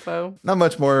not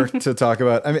much more to talk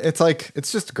about. I mean,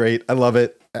 it's just great. I love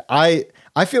it. I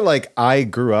feel like I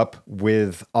grew up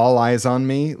with All Eyes on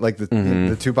Me, like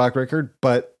the Tupac record,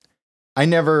 but I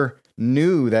never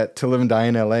knew that To Live and Die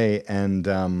in LA and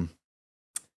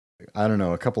I don't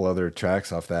know, a couple other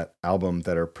tracks off that album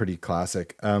that are pretty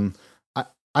classic.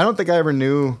 I don't think I ever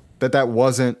knew that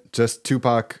wasn't just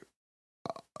Tupac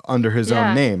under his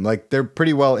own name. Like they're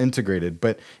pretty well integrated,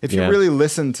 but if you really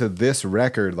listen to this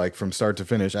record, like from start to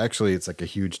finish, actually it's like a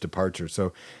huge departure.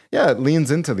 So yeah, it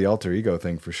leans into the alter ego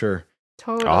thing for sure.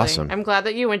 Totally. Awesome. I'm glad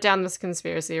that you went down this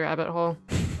conspiracy rabbit hole.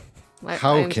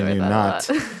 How can you not?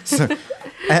 So,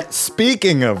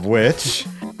 speaking of which,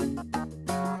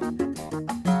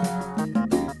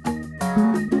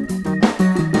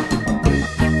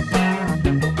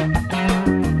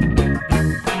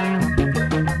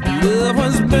 Love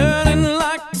was burning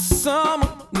like the summer.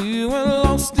 We were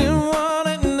lost in one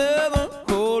another,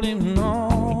 holding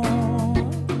on,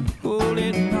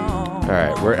 holding on.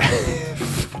 right, we're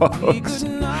folks.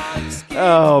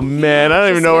 Oh man, I don't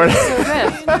even know where to So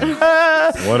good. What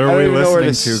I are don't we even know where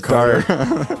listening to to, Carter?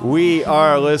 start. We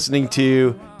are listening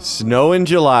to Snow in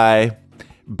July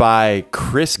by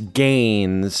Chris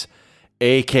Gaines,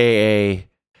 aka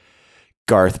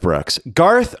Garth Brooks.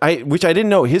 Garth, which I didn't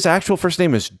know, his actual first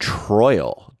name is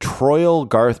Troil. Troil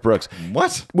Garth Brooks.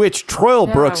 What? Which Troil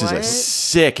Yeah, Brooks is a what?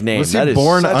 sick name. Was That he is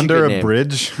born such under good a name.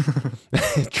 bridge?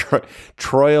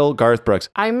 Troil Garth Brooks.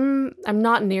 I'm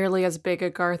not nearly as big a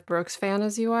Garth Brooks fan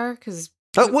as you are because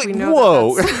Wait, we know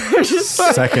whoa.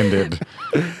 Seconded.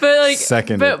 but like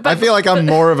Seconded. but I feel like I'm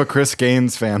more of a Chris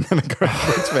Gaines fan than a Garth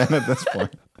Brooks fan at this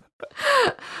point.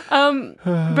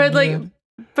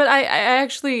 but I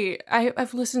actually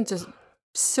I've listened to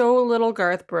so little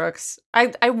Garth Brooks.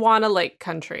 I want to like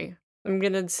country. I'm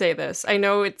gonna say this. I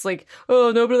know it's like,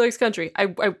 oh, nobody likes country. I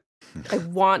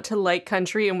want to like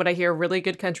country, and when I hear a really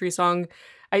good country song,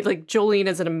 I like Jolene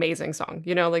is an amazing song.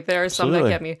 You know, like there are some that Absolutely.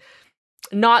 get me.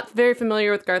 Not very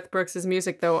familiar with Garth Brooks'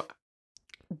 music though.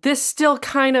 This still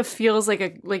kind of feels like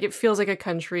a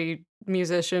country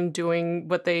musician doing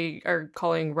what they are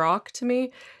calling rock to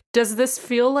me. Does this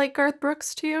feel like Garth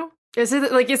Brooks to you? Is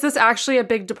this actually a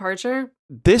big departure?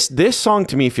 This song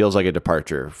to me feels like a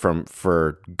departure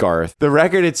for Garth. The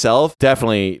record itself,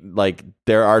 definitely, like,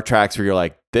 there are tracks where you're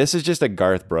like, this is just a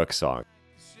Garth Brooks song.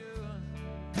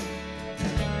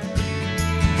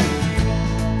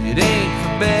 It ain't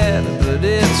for better, but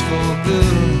it's for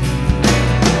good.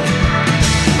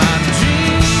 My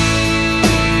dreams,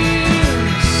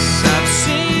 I've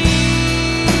seen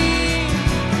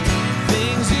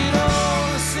things that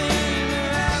only seem to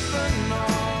happen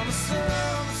on a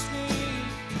silver screen.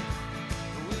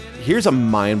 Here's a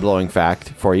mind-blowing fact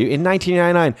for you. In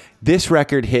 1999, this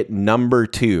record hit number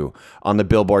 2 on the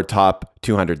Billboard Top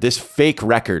 200. This fake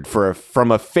record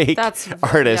from a fake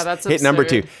artist that's hit number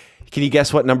 2. absurd. Can you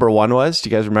guess what number 1 was? Do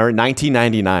you guys remember?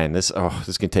 1999. This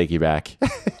can take you back.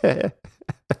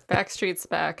 Backstreet's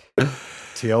Back.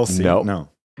 TLC? Nope. No.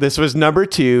 This was number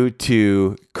 2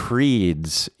 to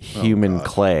Creed's Human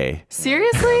Clay.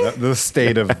 Seriously? The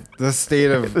state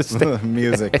of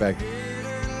music back.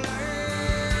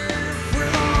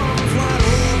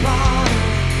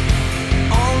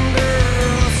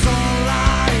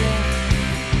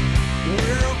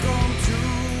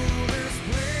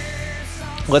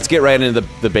 Let's get right into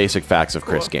the basic facts of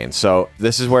Chris Gaines. So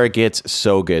this is where it gets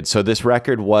so good. So this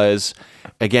record was,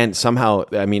 again, somehow,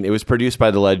 I mean, it was produced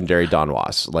by the legendary Don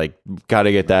Was. Like, got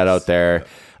to get that out there.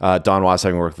 Don Was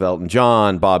having worked with Elton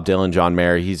John, Bob Dylan, John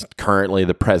Mayer. He's currently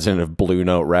the president of Blue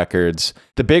Note Records.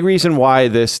 The big reason why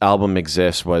this album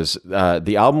exists was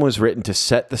the album was written to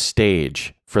set the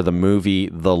stage for the movie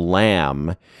The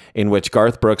Lamb, in which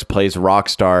Garth Brooks plays rock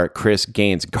star Chris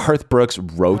Gaines. Garth Brooks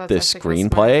wrote this that's actually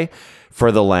screenplay for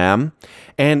The Lamb.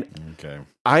 And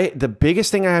Okay. the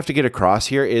biggest thing I have to get across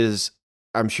here is,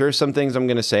 I'm sure some things I'm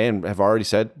going to say and have already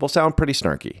said will sound pretty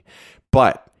snarky,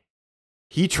 but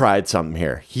he tried something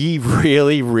here. He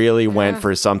really, really went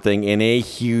for something in a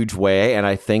huge way. And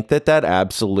I think that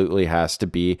absolutely has to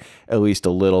be at least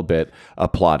a little bit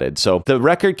applauded. So the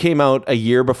record came out a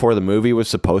year before the movie was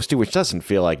supposed to, which doesn't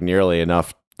feel like nearly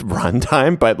enough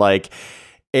runtime, but like,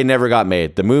 it never got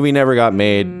made. The movie never got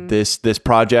made. This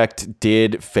project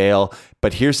did fail.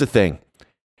 But here's the thing.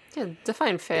 Yeah,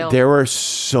 define fail. There were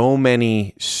so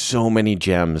many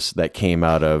gems that came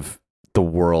out of the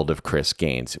world of Chris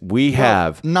Gaines. We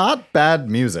have Not bad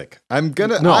music. I'm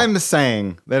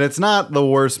saying that it's not the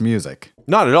worst music.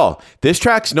 not at all. This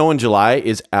track, Snow in July,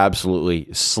 is absolutely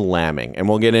slamming. And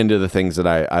we'll get into the things that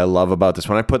I love about this.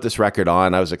 When I put this record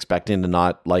on, I was expecting to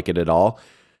not like it at all.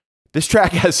 This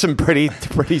track has some pretty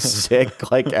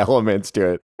sick like elements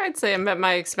to it. I'd say I met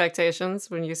my expectations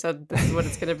when you said this is what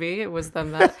it's going to be. It was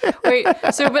then that. Wait,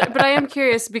 so but I am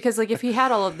curious because like if he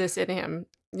had all of this in him,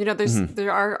 you know,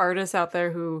 there are artists out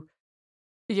there who,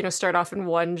 you know, start off in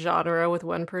one genre with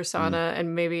one persona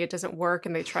and maybe it doesn't work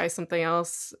and they try something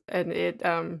else and it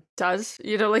does.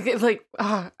 You know,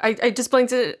 I just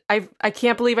blanked it. I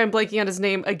can't believe I'm blanking on his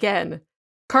name again.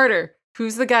 Carter.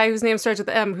 Who's the guy whose name starts with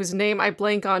M, whose name I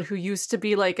blank on, who used to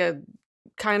be like a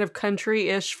kind of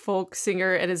country-ish folk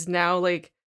singer and is now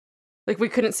like we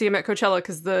couldn't see him at Coachella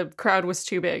because the crowd was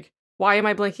too big. Why am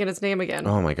I blanking on his name again?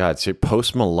 Oh my God. So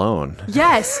Post Malone.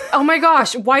 Yes. Oh my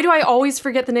gosh. Why do I always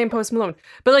forget the name Post Malone?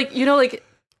 But like, you know, like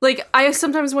I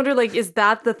sometimes wonder, like, is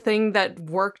that the thing that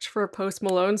worked for Post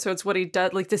Malone? So it's what he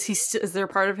does. Like, is there a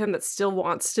part of him that still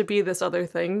wants to be this other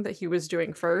thing that he was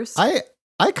doing first?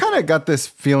 I kind of got this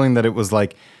feeling that it was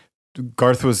like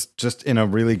Garth was just in a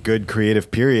really good creative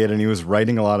period and he was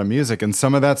writing a lot of music and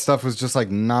some of that stuff was just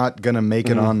like not going to make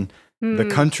it on the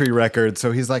country record.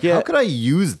 So he's like, Yeah. how could I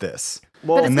use this?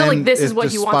 But it's And not like then this is it what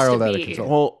just he wants to spiraled out of be. control.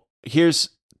 Well, here's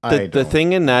I the don't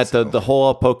thing in that, think so. the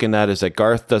whole poke in that is that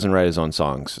Garth doesn't write his own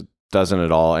songs. Doesn't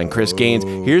at all. And Chris Gaines,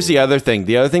 here's the other thing.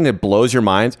 The other thing that blows your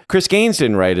mind, Chris Gaines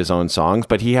didn't write his own songs,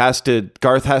 but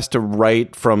Garth has to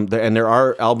write from, and there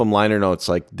are album liner notes,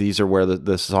 like these are where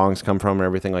the songs come from and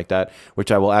everything like that,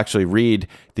 which I will actually read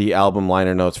the album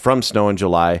liner notes from Snow in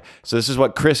July. So this is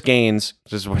what this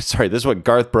is what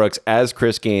Garth Brooks as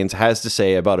Chris Gaines has to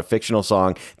say about a fictional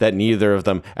song that neither of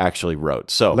them actually wrote.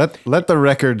 So Let the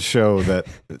record show that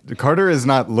Carter is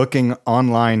not looking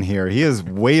online here. He is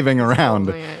waving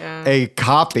around a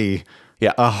copy,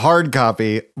 a hard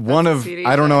copy, one of CD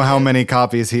I don't know how jacket. many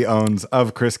copies he owns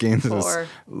of Chris Gaines' 4.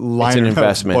 liner notes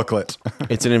investment. booklet.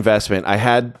 It's an investment. I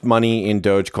had money in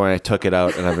Dogecoin. I took it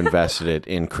out and I've invested it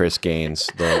in Chris Gaines,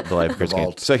 the life of Chris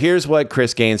Gaines. So here's what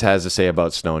Chris Gaines has to say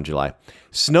about Snow in July.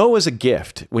 Snow is a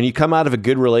gift. When you come out of a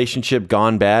good relationship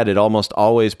gone bad, it almost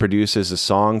always produces a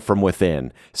song from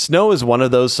within. Snow is one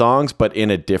of those songs, but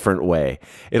in a different way.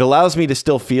 It allows me to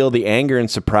still feel the anger and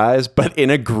surprise, but in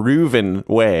a groovin'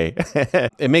 way.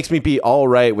 It makes me be all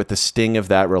right with the sting of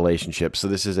that relationship. So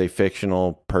this is a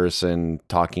fictional person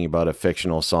talking about a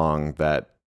fictional song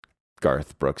that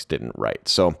Garth Brooks didn't write.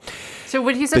 So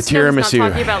when he says the snow, he's not tiramisu.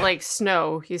 talking about like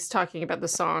snow. He's talking about the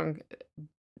song,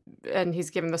 and he's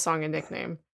given the song a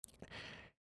nickname.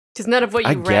 Because none of what you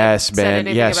I read guess, said man.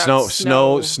 anything Yeah, about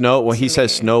snow. When he to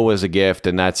says me. snow was a gift,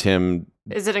 and that's him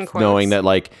Is it in quotes? knowing that,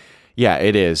 like, yeah,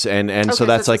 it is, and Okay, so so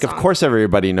that's it's a like, of song. course,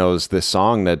 everybody knows this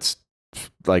song that's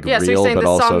like Yeah, so you're real, saying but the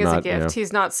also song is not. a gift.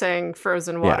 He's not saying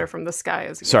frozen water from the sky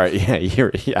is a gift. Sorry, yeah,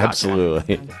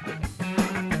 absolutely.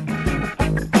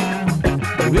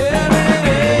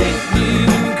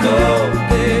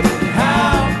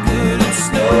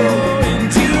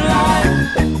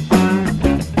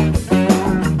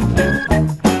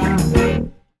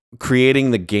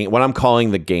 Creating what I'm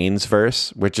calling the Gaines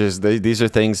verse, which is these are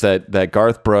things that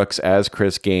Garth Brooks as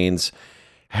Chris Gaines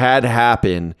had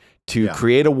happen to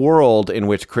create a world in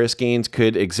which Chris Gaines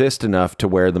could exist enough to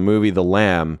where the movie The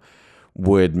Lamb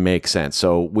would make sense.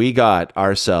 So we got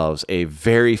ourselves a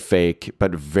very fake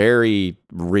but very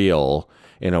real,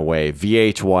 in a way,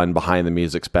 VH1 Behind the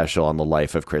Music special on the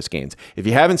life of Chris Gaines. If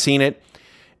you haven't seen it,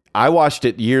 I watched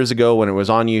it years ago when it was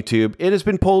on YouTube. It has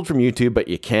been pulled from YouTube, but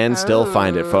you can still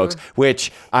find it, folks,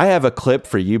 which I have a clip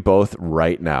for you both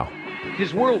right now.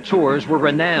 His world tours were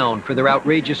renowned for their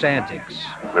outrageous antics.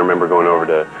 I remember going over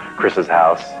to Chris's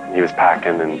house. He was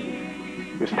packing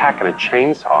a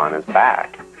chainsaw on his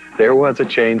back. There was a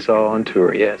chainsaw on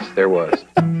tour. Yes, there was.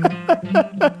 All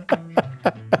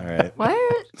right.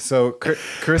 What? So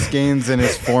Chris Gaines in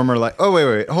his former life. Oh,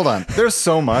 wait, hold on. There's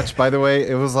so much, by the way.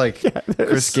 It was like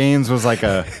Chris Gaines was like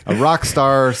a rock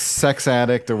star, sex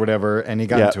addict or whatever, and he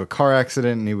got into a car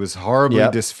accident and he was horribly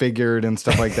disfigured and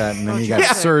stuff like that. And then he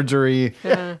got surgery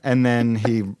and then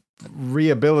he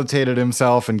rehabilitated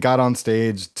himself and got on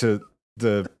stage to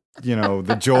the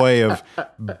joy of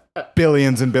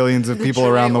billions and billions of people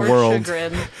around the world.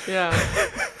 Chagrin. Yeah.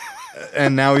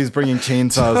 And now he's bringing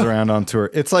chainsaws around on tour.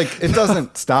 It's like, it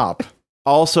doesn't stop.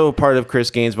 Also part of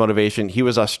Chris Gaines' motivation, he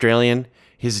was Australian.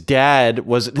 His dad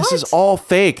was, this is all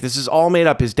fake. This is all made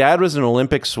up. His dad was an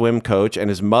Olympic swim coach and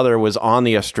his mother was on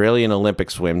the Australian Olympic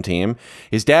swim team.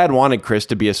 His dad wanted Chris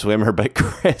to be a swimmer, but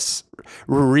Chris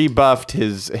rebuffed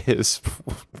his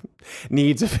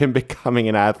needs of him becoming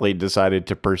an athlete, decided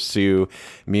to pursue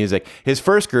music. His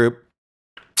first group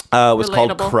was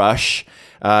called Relatable. Crush.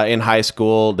 In high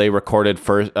school, they recorded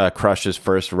Crush's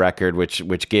first record,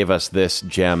 which gave us this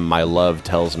gem, My Love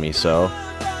Tells Me So.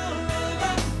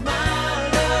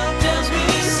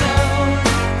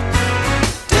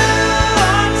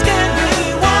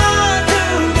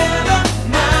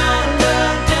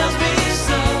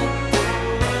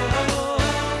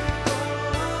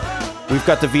 We've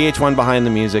got the VH1 Behind the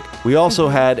Music. We also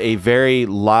had a very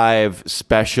live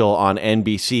special on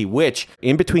NBC, which,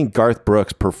 in between Garth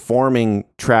Brooks performing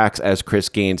tracks as Chris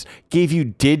Gaines, gave you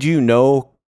Did You Know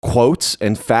quotes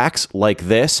and facts like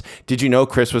this. Did you know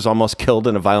Chris was almost killed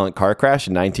in a violent car crash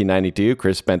in 1992?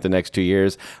 Chris spent the next 2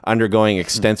 years undergoing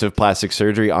extensive plastic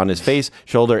surgery on his face,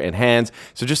 shoulder, and hands.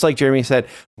 So just like Jeremy said,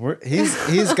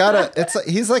 He's like a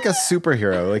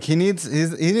superhero. Like he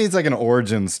needs like an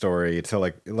origin story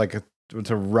to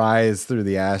to rise through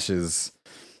the ashes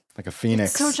like a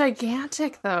phoenix. It's so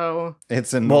gigantic, though.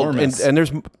 It's enormous. Well, and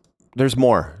there's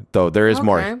more though. There is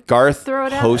more. Garth Throw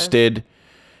it at hosted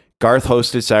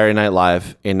Saturday Night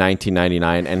Live in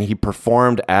 1999, and he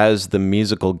performed as the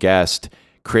musical guest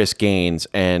Chris Gaines,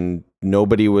 and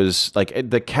nobody was like,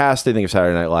 the cast, I think, of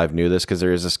Saturday Night Live knew this because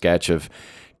there is a sketch of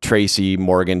Tracy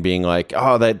Morgan being like,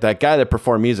 oh, that guy that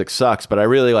performed music sucks, but I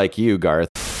really like you, Garth.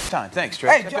 Thanks,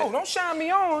 Trey. Hey, Joe, don't shine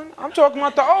me on. I'm talking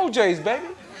about the OJs, baby.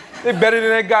 They're better than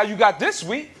that guy you got this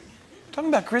week. Talking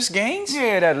about Chris Gaines?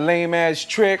 Yeah, that lame-ass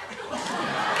trick.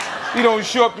 He don't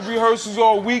show up to rehearsals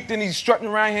all week, then he's strutting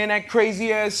around here in that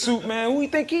crazy-ass suit, man. Who do you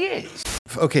think he is?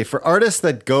 Okay, for artists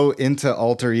that go into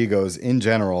alter egos in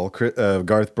general,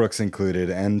 Garth Brooks included,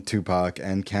 and Tupac,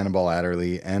 and Cannonball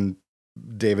Adderley, and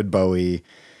David Bowie,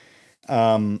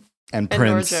 and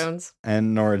Prince,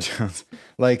 and Nora Jones.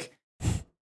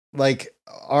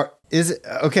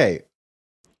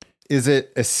 Is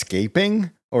it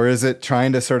escaping, or is it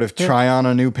trying to sort of try on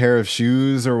a new pair of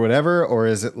shoes or whatever, or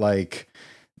is it like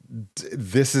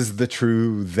this is the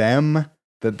true them,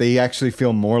 that they actually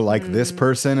feel more like this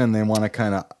person and they want to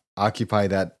kind of occupy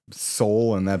that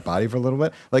soul and that body for a little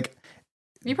bit? Like,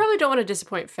 you probably don't want to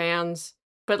disappoint fans,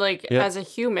 but like as a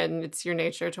human, it's your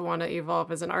nature to want to evolve.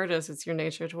 As an artist, it's your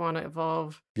nature to want to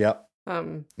evolve. Yep.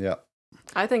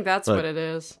 I think that's what it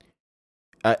is.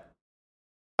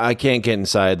 I can't get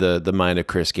inside the mind of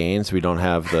Chris Gaines. We don't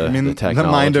have the technology, the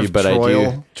mind of but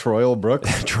Troyal Brooks.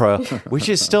 Troyal, which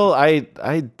is still,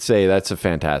 I'd say that's a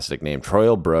fantastic name.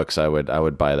 Troyal Brooks, I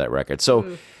would buy that record.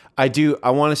 So I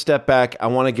want to step back. I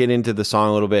want to get into the song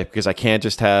a little bit because I can't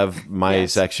just have my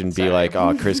section be like,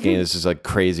 oh, Chris Gaines, this is like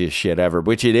craziest shit ever,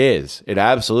 which it is. It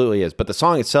absolutely is. But the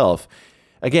song itself,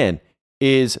 again,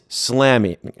 is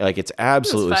slamming. Like, it's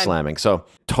absolutely slamming. So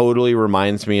totally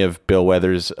reminds me of Bill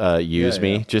Weathers' Use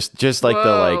Me. Just like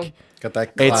the like got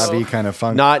that clavvy kind of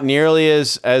funk. Not nearly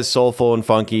as soulful and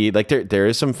funky. Like there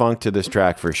is some funk to this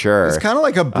track for sure. It's kind of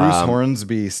like a Bruce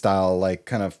Hornsby style, like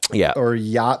kind of or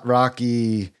yacht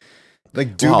rocky,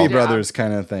 like Doobie Brothers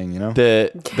kind of thing, you know?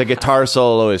 The guitar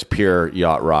solo is pure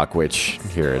yacht rock, which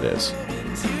here it is.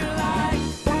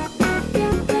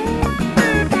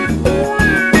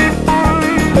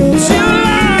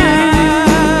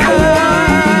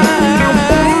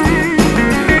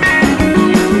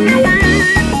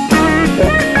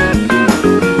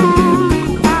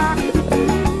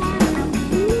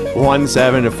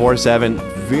 1-7 to 4-7,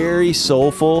 very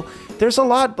soulful. There's a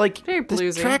lot, like, very bluesy.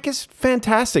 This track is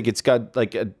fantastic. It's got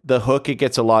like the hook, it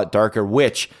gets a lot darker,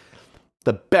 which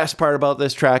the best part about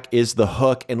this track is the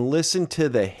hook. And listen to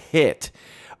the hit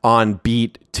on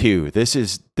beat 2. This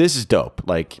is dope.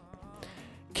 Like,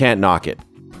 can't knock it.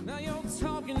 Now you're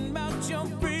talking about your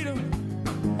freedom.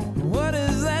 What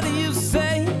is that you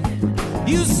say?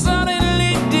 You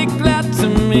suddenly declare to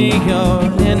me your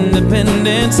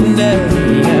Independence Day.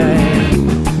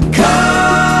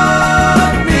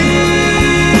 Caught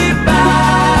me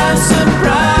by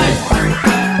surprise.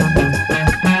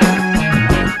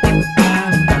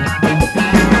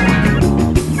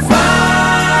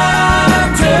 Fire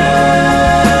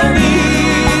turning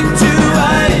to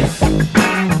ice.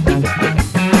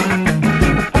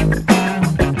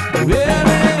 Well,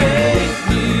 it ain't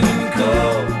been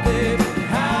cold, baby.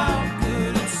 How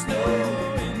could it snow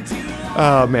in July?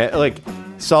 Oh man, like,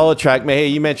 solid track. Hey,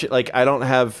 you mentioned, like, I don't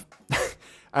have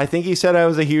I think he said I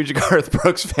was a huge Garth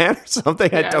Brooks fan or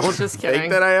something. Yeah, I don't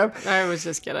think that I am. I was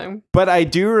just kidding. But I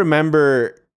do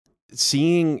remember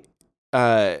seeing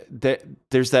that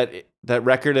there's that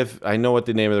record of, I know what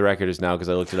the name of the record is now because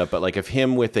I looked it up, but like of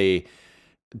him with a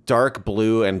dark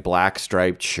blue and black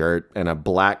striped shirt and a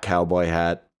black cowboy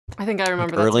hat. I think I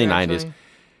remember like that early too, 90s. actually.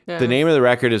 Yeah. The name of the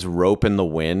record is Rope in the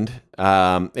Wind.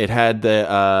 It had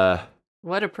the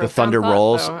what a profound the Thunder thought,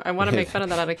 Rolls. though. I want to make fun of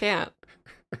that, and I can't.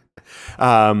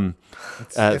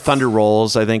 Thunder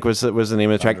Rolls, I think was the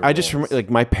name of the track. Thunder I just remember, like,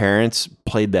 my parents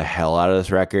played the hell out of this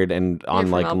record, and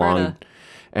on like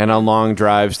long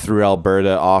drives through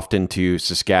Alberta, often to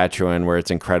Saskatchewan, where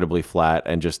it's incredibly flat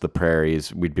and just the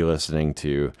prairies, we'd be listening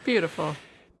to Beautiful.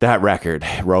 that record,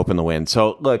 Rope in the Wind.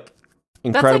 So look,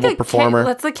 incredible that's like performer.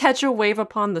 That's the Catch a Wave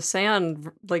Upon the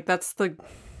Sand. Like, that's the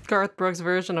Garth Brooks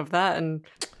version of that, and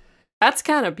that's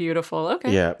kind of beautiful.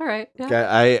 Okay. Yeah. All right.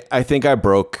 Yeah. I think I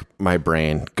broke my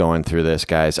brain going through this,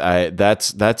 guys.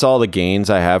 That's all the gains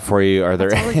I have for you. Are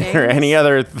there any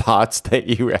other thoughts that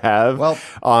you have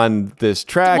on this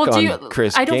track,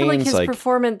 Chris I don't feel like Gaines? his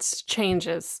performance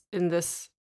changes in this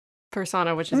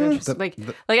persona, which is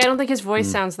interesting. I don't think his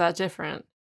voice sounds that different.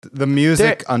 The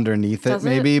music underneath it,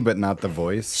 maybe, but not the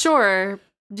voice. Sure.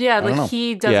 Yeah, like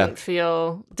he doesn't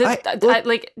feel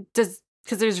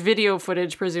because there's video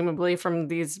footage presumably from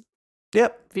these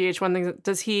VH1 things.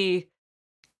 Does he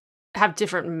have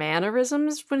different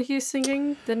mannerisms when he's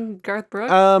singing than Garth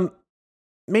Brooks?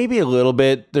 Maybe a little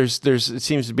bit. It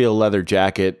seems to be a leather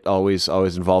jacket always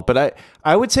involved. But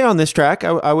I would say on this track,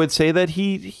 I would say that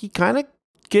he kind of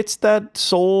gets that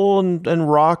soul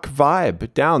and rock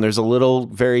vibe down. There's a little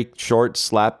very short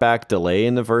slapback delay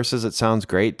in the verses. It sounds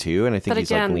great too, and I think But he's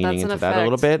again, like leaning that's an into that a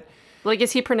little effect. bit. Like,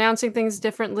 is he pronouncing things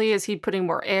differently? Is he putting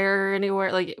more air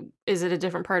anywhere? Like, is it a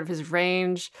different part of his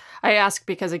range? I ask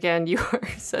because, again, you are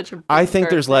such a big I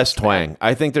think there's less Garth Brooks fan. twang.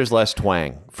 I think there's less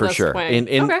twang for Less sure twang.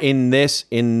 Okay. in this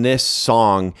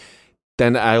song.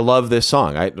 Then I love this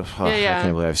song. I Yeah, I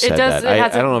can't believe I've said it does, that. It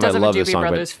has I don't know if I does have love a this Doobie song,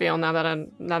 Brothers but feel now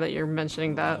that you're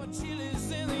mentioning that.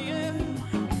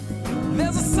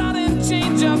 There's a sudden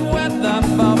change of weather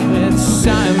for which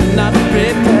I'm not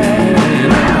prepared.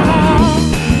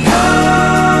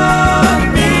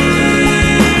 Caught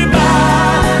me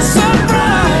by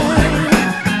surprise.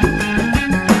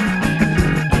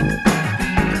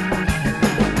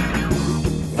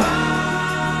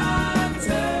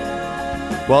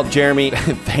 Well, Jeremy,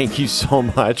 thank you so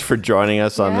much for joining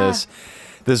us on this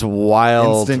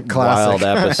wild, Instant classic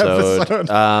wild episode.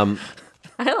 I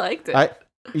liked it.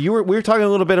 We were talking a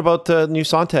little bit about the new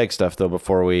Sontag stuff though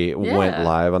before we went Yeah.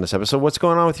 live on this episode. What's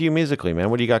going on with you musically, man?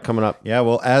 What do you got coming up? Yeah,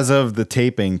 well, as of the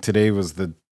taping, today was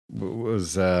the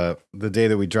day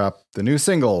that we dropped the new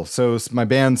single. So my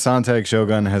band Sontag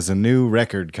Shogun has a new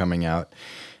record coming out.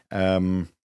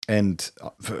 And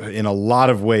in a lot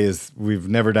of ways, we've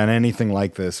never done anything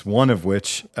like this. One of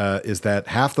which is that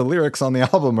half the lyrics on the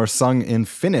album are sung in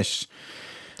Finnish.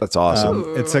 That's awesome.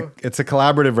 It's a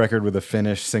collaborative record with a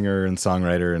Finnish singer and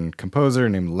songwriter and composer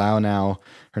named Launau.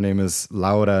 Her name is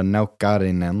Laura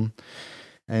Naukkarinen.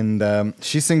 And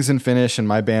she sings in Finnish and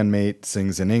my bandmate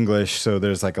sings in English. So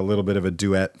there's like a little bit of a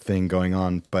duet thing going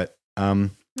on. But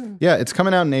yeah, it's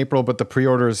coming out in April, but the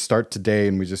pre-orders start today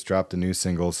and we just dropped a new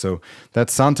single. So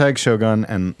that's Sontag Shogun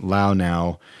and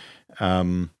Launau.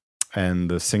 And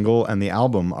the single and the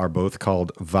album are both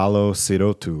called Valo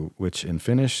Sirotu, which in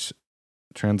Finnish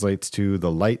translates to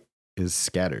 "the light is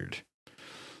scattered."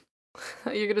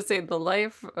 You're gonna say the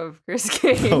life of Chris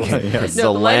King. Yes.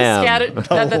 No, The the life Lamb. scattered.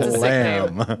 That's a sick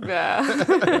Lamb. name. Yeah.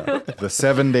 The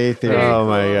 7-day theory. Oh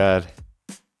my God.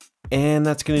 And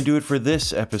that's going to do it for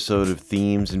this episode of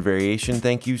Themes and Variation.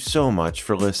 Thank you so much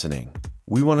for listening.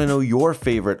 We want to know your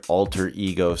favorite alter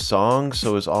ego song,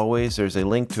 so as always, there's a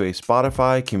link to a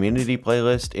Spotify community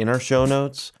playlist in our show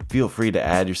notes. Feel free to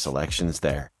add your selections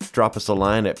there. Drop us a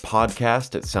line at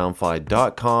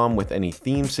podcast@soundfly.com with any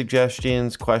theme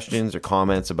suggestions, questions, or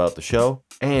comments about the show.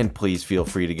 And please feel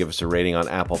free to give us a rating on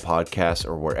Apple Podcasts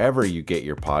or wherever you get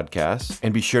your podcasts.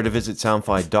 And be sure to visit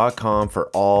soundfly.com for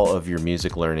all of your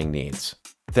music learning needs.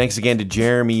 Thanks again to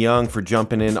Jeremy Young for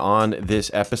jumping in on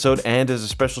this episode. And as a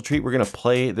special treat, we're going to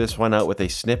play this one out with a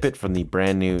snippet from the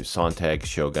brand new Sontag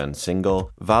Shogun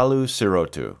single, Valu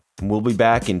Sirotu. We'll be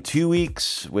back in 2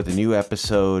 weeks with a new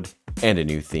episode and a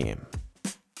new theme.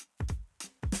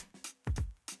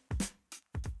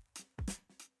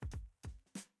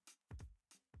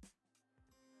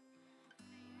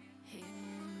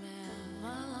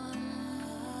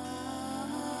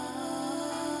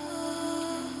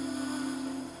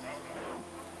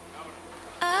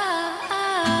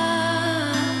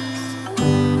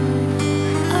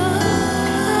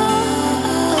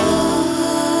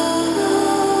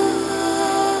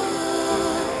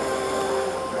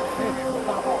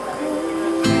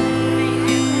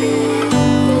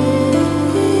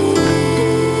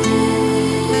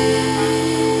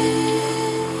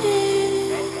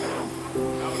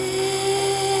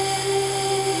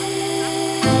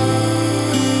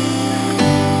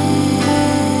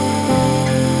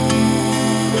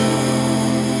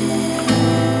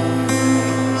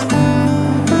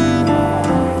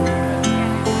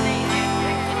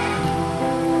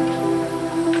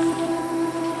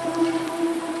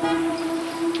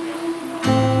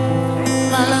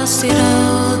 Valo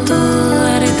siroutuu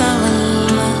eri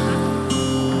tavalla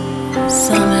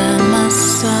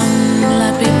samemassan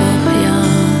läpi pohjaa.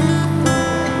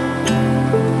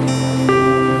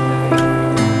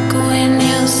 Kuin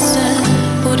jos se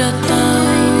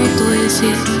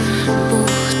pudottautuisi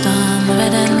puhtaan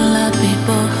veden läpi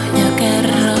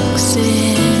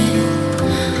pohjakerroksiin.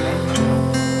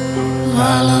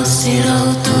 Valo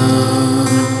siroutuu